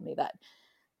you told me that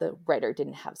the writer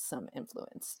didn't have some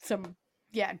influence. Some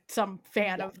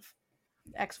fan of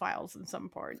X-Files in some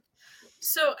part.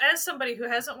 So as somebody who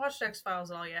hasn't watched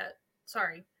X-Files at all yet,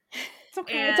 sorry. It's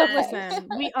okay. Listen,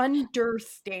 we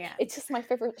understand. It's just my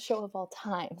favorite show of all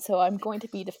time, so I'm going to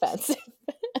be defensive.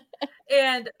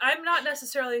 And I'm not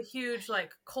necessarily a huge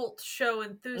like cult show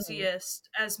enthusiast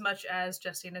as much as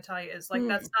Jesse and Natalia is. Like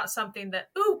that's not something that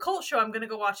cult show, I'm gonna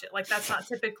go watch it. Like that's not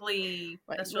typically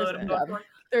necessarily what I'm going for.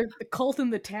 There's the cult in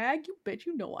the tag. You bet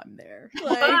you know I'm there.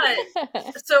 Like...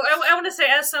 But so I want to say,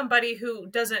 as somebody who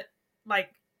doesn't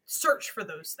like search for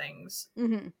those things,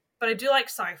 but I do like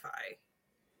sci-fi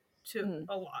too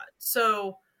a lot.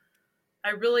 So I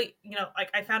really,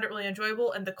 like I found it really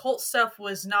enjoyable, and the cult stuff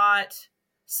was not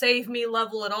save me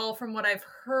level at all from what I've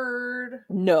heard.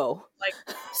 No.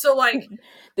 Like, so like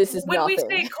this is when nothing.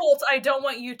 we say cult, I don't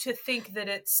want you to think that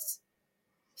it's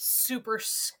super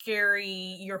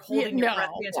scary. You're holding your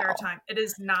breath the entire time. It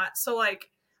is not. So like,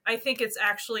 I think it's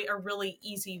actually a really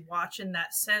easy watch in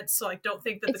that sense. So I don't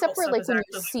think that except the for like when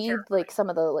you see terrifying. like some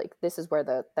of the like this is where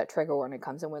that trigger warning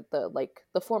comes in with the like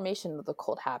the formation of the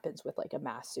cult happens with like a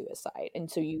mass suicide, and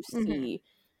so you see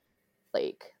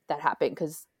like that happen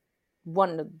because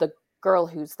the girl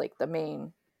who's like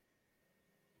the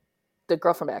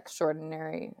girl from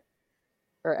Extraordinary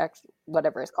or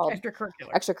whatever it's called,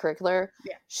 extracurricular.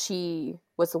 Yeah, she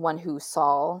was the one who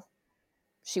saw.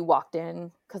 She walked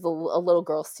in because a little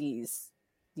girl sees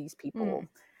these people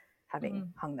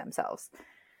having hung themselves.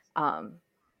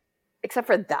 Except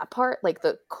for that part, like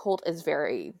the cult is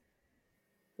very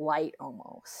light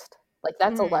almost. Like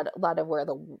that's a lot of where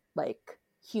the like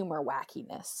humor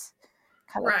wackiness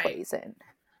kind of plays in.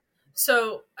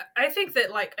 So I think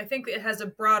it has a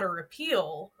broader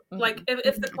appeal. Like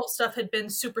if the cult stuff had been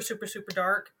super, super, super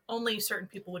dark, only certain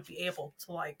people would be able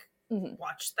to like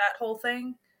watch that whole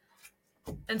thing.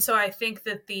 And so I think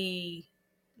that the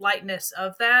lightness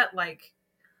of that, like,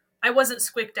 I wasn't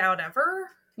squicked out ever.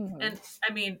 And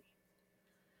I mean,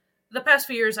 the past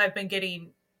few years I've been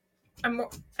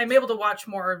I'm able to watch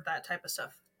more of that type of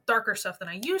stuff, darker stuff than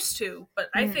I used to.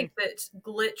 But I think that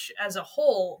Glitch as a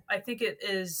whole, I think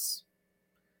it's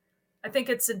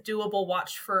a doable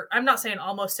watch for, I'm not saying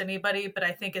almost anybody, but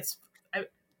I think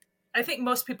I think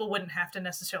most people wouldn't have to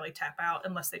necessarily tap out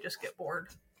unless they just get bored.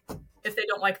 If they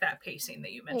don't like that pacing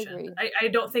that you mentioned. I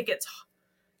don't think it's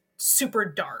super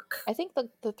dark. I think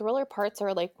the thriller parts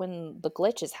are like when the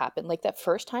glitches happen. Like that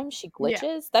first time she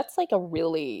glitches, that's like a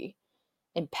really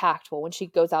impactful when she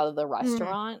goes out of the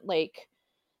restaurant. Like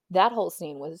that whole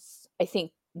scene was, I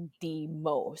think, the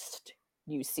most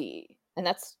you see. And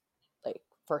that's like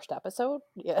first episode.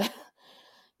 Yeah.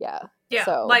 Yeah.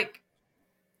 So like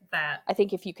that. I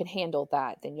think if you can handle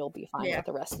that, then you'll be fine with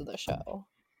the rest of the show.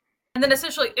 And then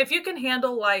essentially, if you can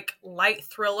handle like light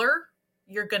thriller,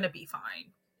 you're going to be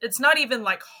fine. It's not even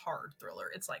like hard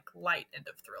thriller. It's like light end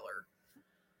of thriller.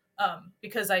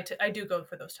 Because I do go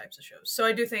for those types of shows. So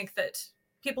I do think that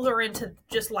people who are into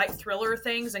just light thriller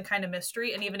things and kind of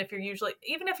mystery, and even if you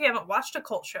haven't watched a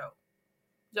cult show,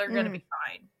 they're going to be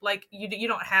fine. Like you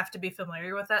don't have to be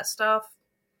familiar with that stuff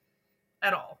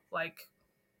at all. Like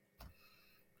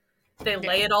they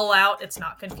lay it all out. It's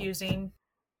not confusing.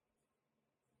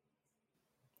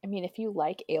 I mean, if you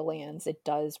like Aliens, it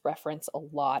does reference a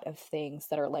lot of things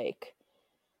that are like,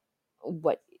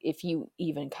 what if you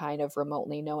even kind of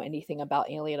remotely know anything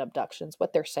about alien abductions,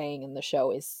 what they're saying in the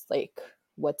show is like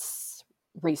what's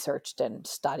researched and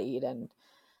studied, and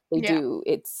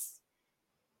it's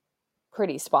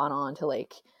pretty spot on to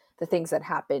like the things that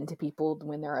happen to people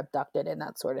when they're abducted and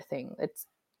that sort of thing. It's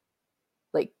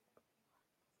like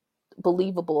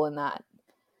believable in that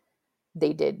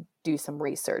they did do some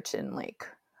research in like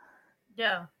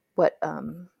what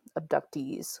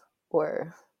abductees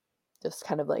or just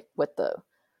kind of like what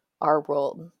our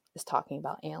world is talking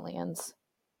about aliens.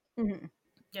 And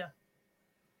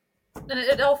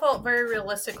it all felt very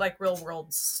realistic, like real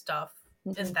world stuff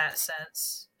in that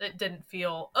sense. It didn't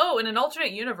feel in an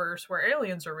alternate universe where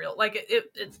aliens are real. Like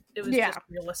it was just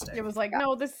realistic. It was like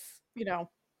no, this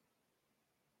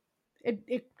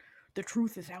the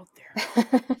truth is out there.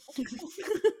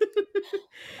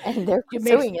 And they're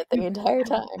pursuing it the entire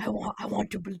time. I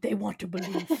want to believe. They want to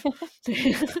believe.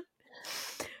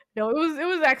 No, it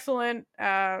was excellent.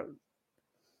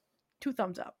 2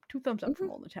 thumbs up. 2 thumbs up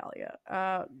from old Natalia.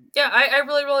 I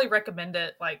really, really recommend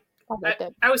it. Like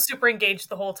I was super engaged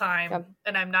the whole time,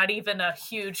 and I'm not even a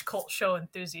huge cult show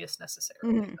enthusiast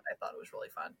necessarily, but I thought it was really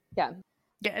fun. Yeah,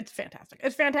 it's fantastic.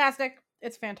 It's fantastic.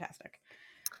 It's fantastic.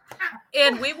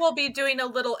 And we will be doing a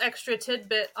little extra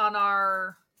tidbit on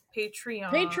our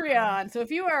Patreon. So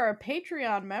if you are a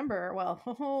Patreon member, well,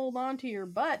 hold on to your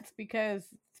butts, because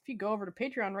if you go over to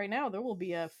Patreon right now, there will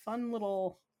be a fun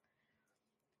little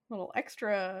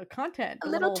extra content, a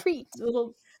little treat, a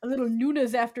little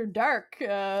Nunas After Dark,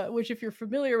 which if you're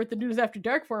familiar with the Nunas After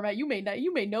Dark format, you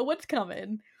may know what's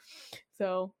coming.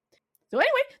 So anyway,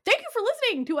 thank you for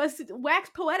listening to us wax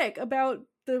poetic about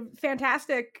the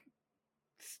fantastic,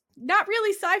 not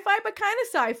really sci-fi, but kind of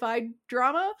sci-fi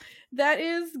drama that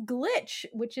is Glitch,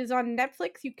 which is on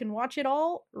Netflix. You can watch it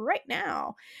all right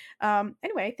now.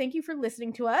 Anyway, thank you for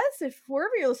listening to us. If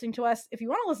wherever you're listening to us, if you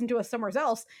want to listen to us somewhere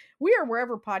else, we are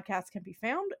wherever podcasts can be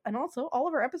found. And also all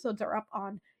of our episodes are up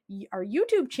on our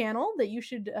YouTube channel that you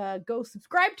should go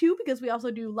subscribe to, because we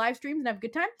also do live streams and have a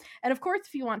good time. And of course,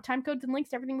 if you want time codes and links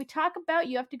to everything we talk about,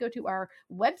 you have to go to our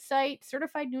website,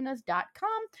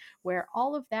 certifiednunas.com, where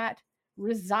all of that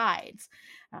resides.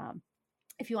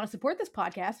 If you want to support this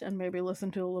podcast and maybe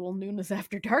listen to a little Nunas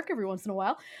After Dark every once in a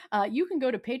while, you can go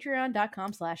to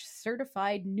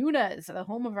patreon.com/certifiednunas, the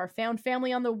home of our found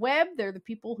family on the web. They're the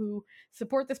people who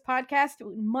support this podcast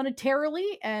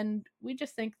monetarily, and we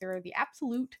just think they're the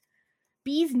absolute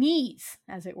bee's knees,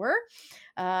 as it were.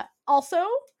 Also,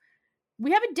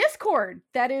 we have a Discord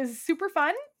that is super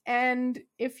fun, and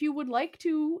if you would like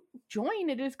to join,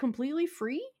 it is completely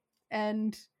free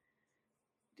and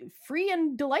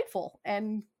delightful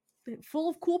and full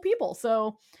of cool people.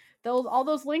 So all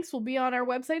those links will be on our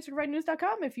website,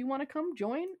 certifiednews.com, if you want to come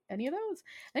join any of those.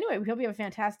 Anyway, we hope you have a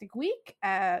fantastic week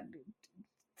after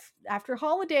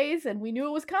holidays, and we knew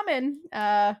it was coming.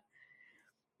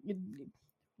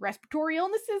 Respiratory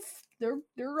illnesses,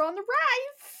 they're on the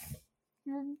rise.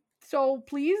 So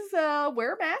please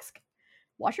wear a mask,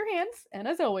 wash your hands, and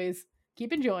as always,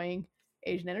 keep enjoying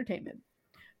Asian entertainment.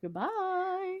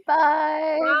 Goodbye.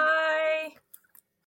 Bye. Bye.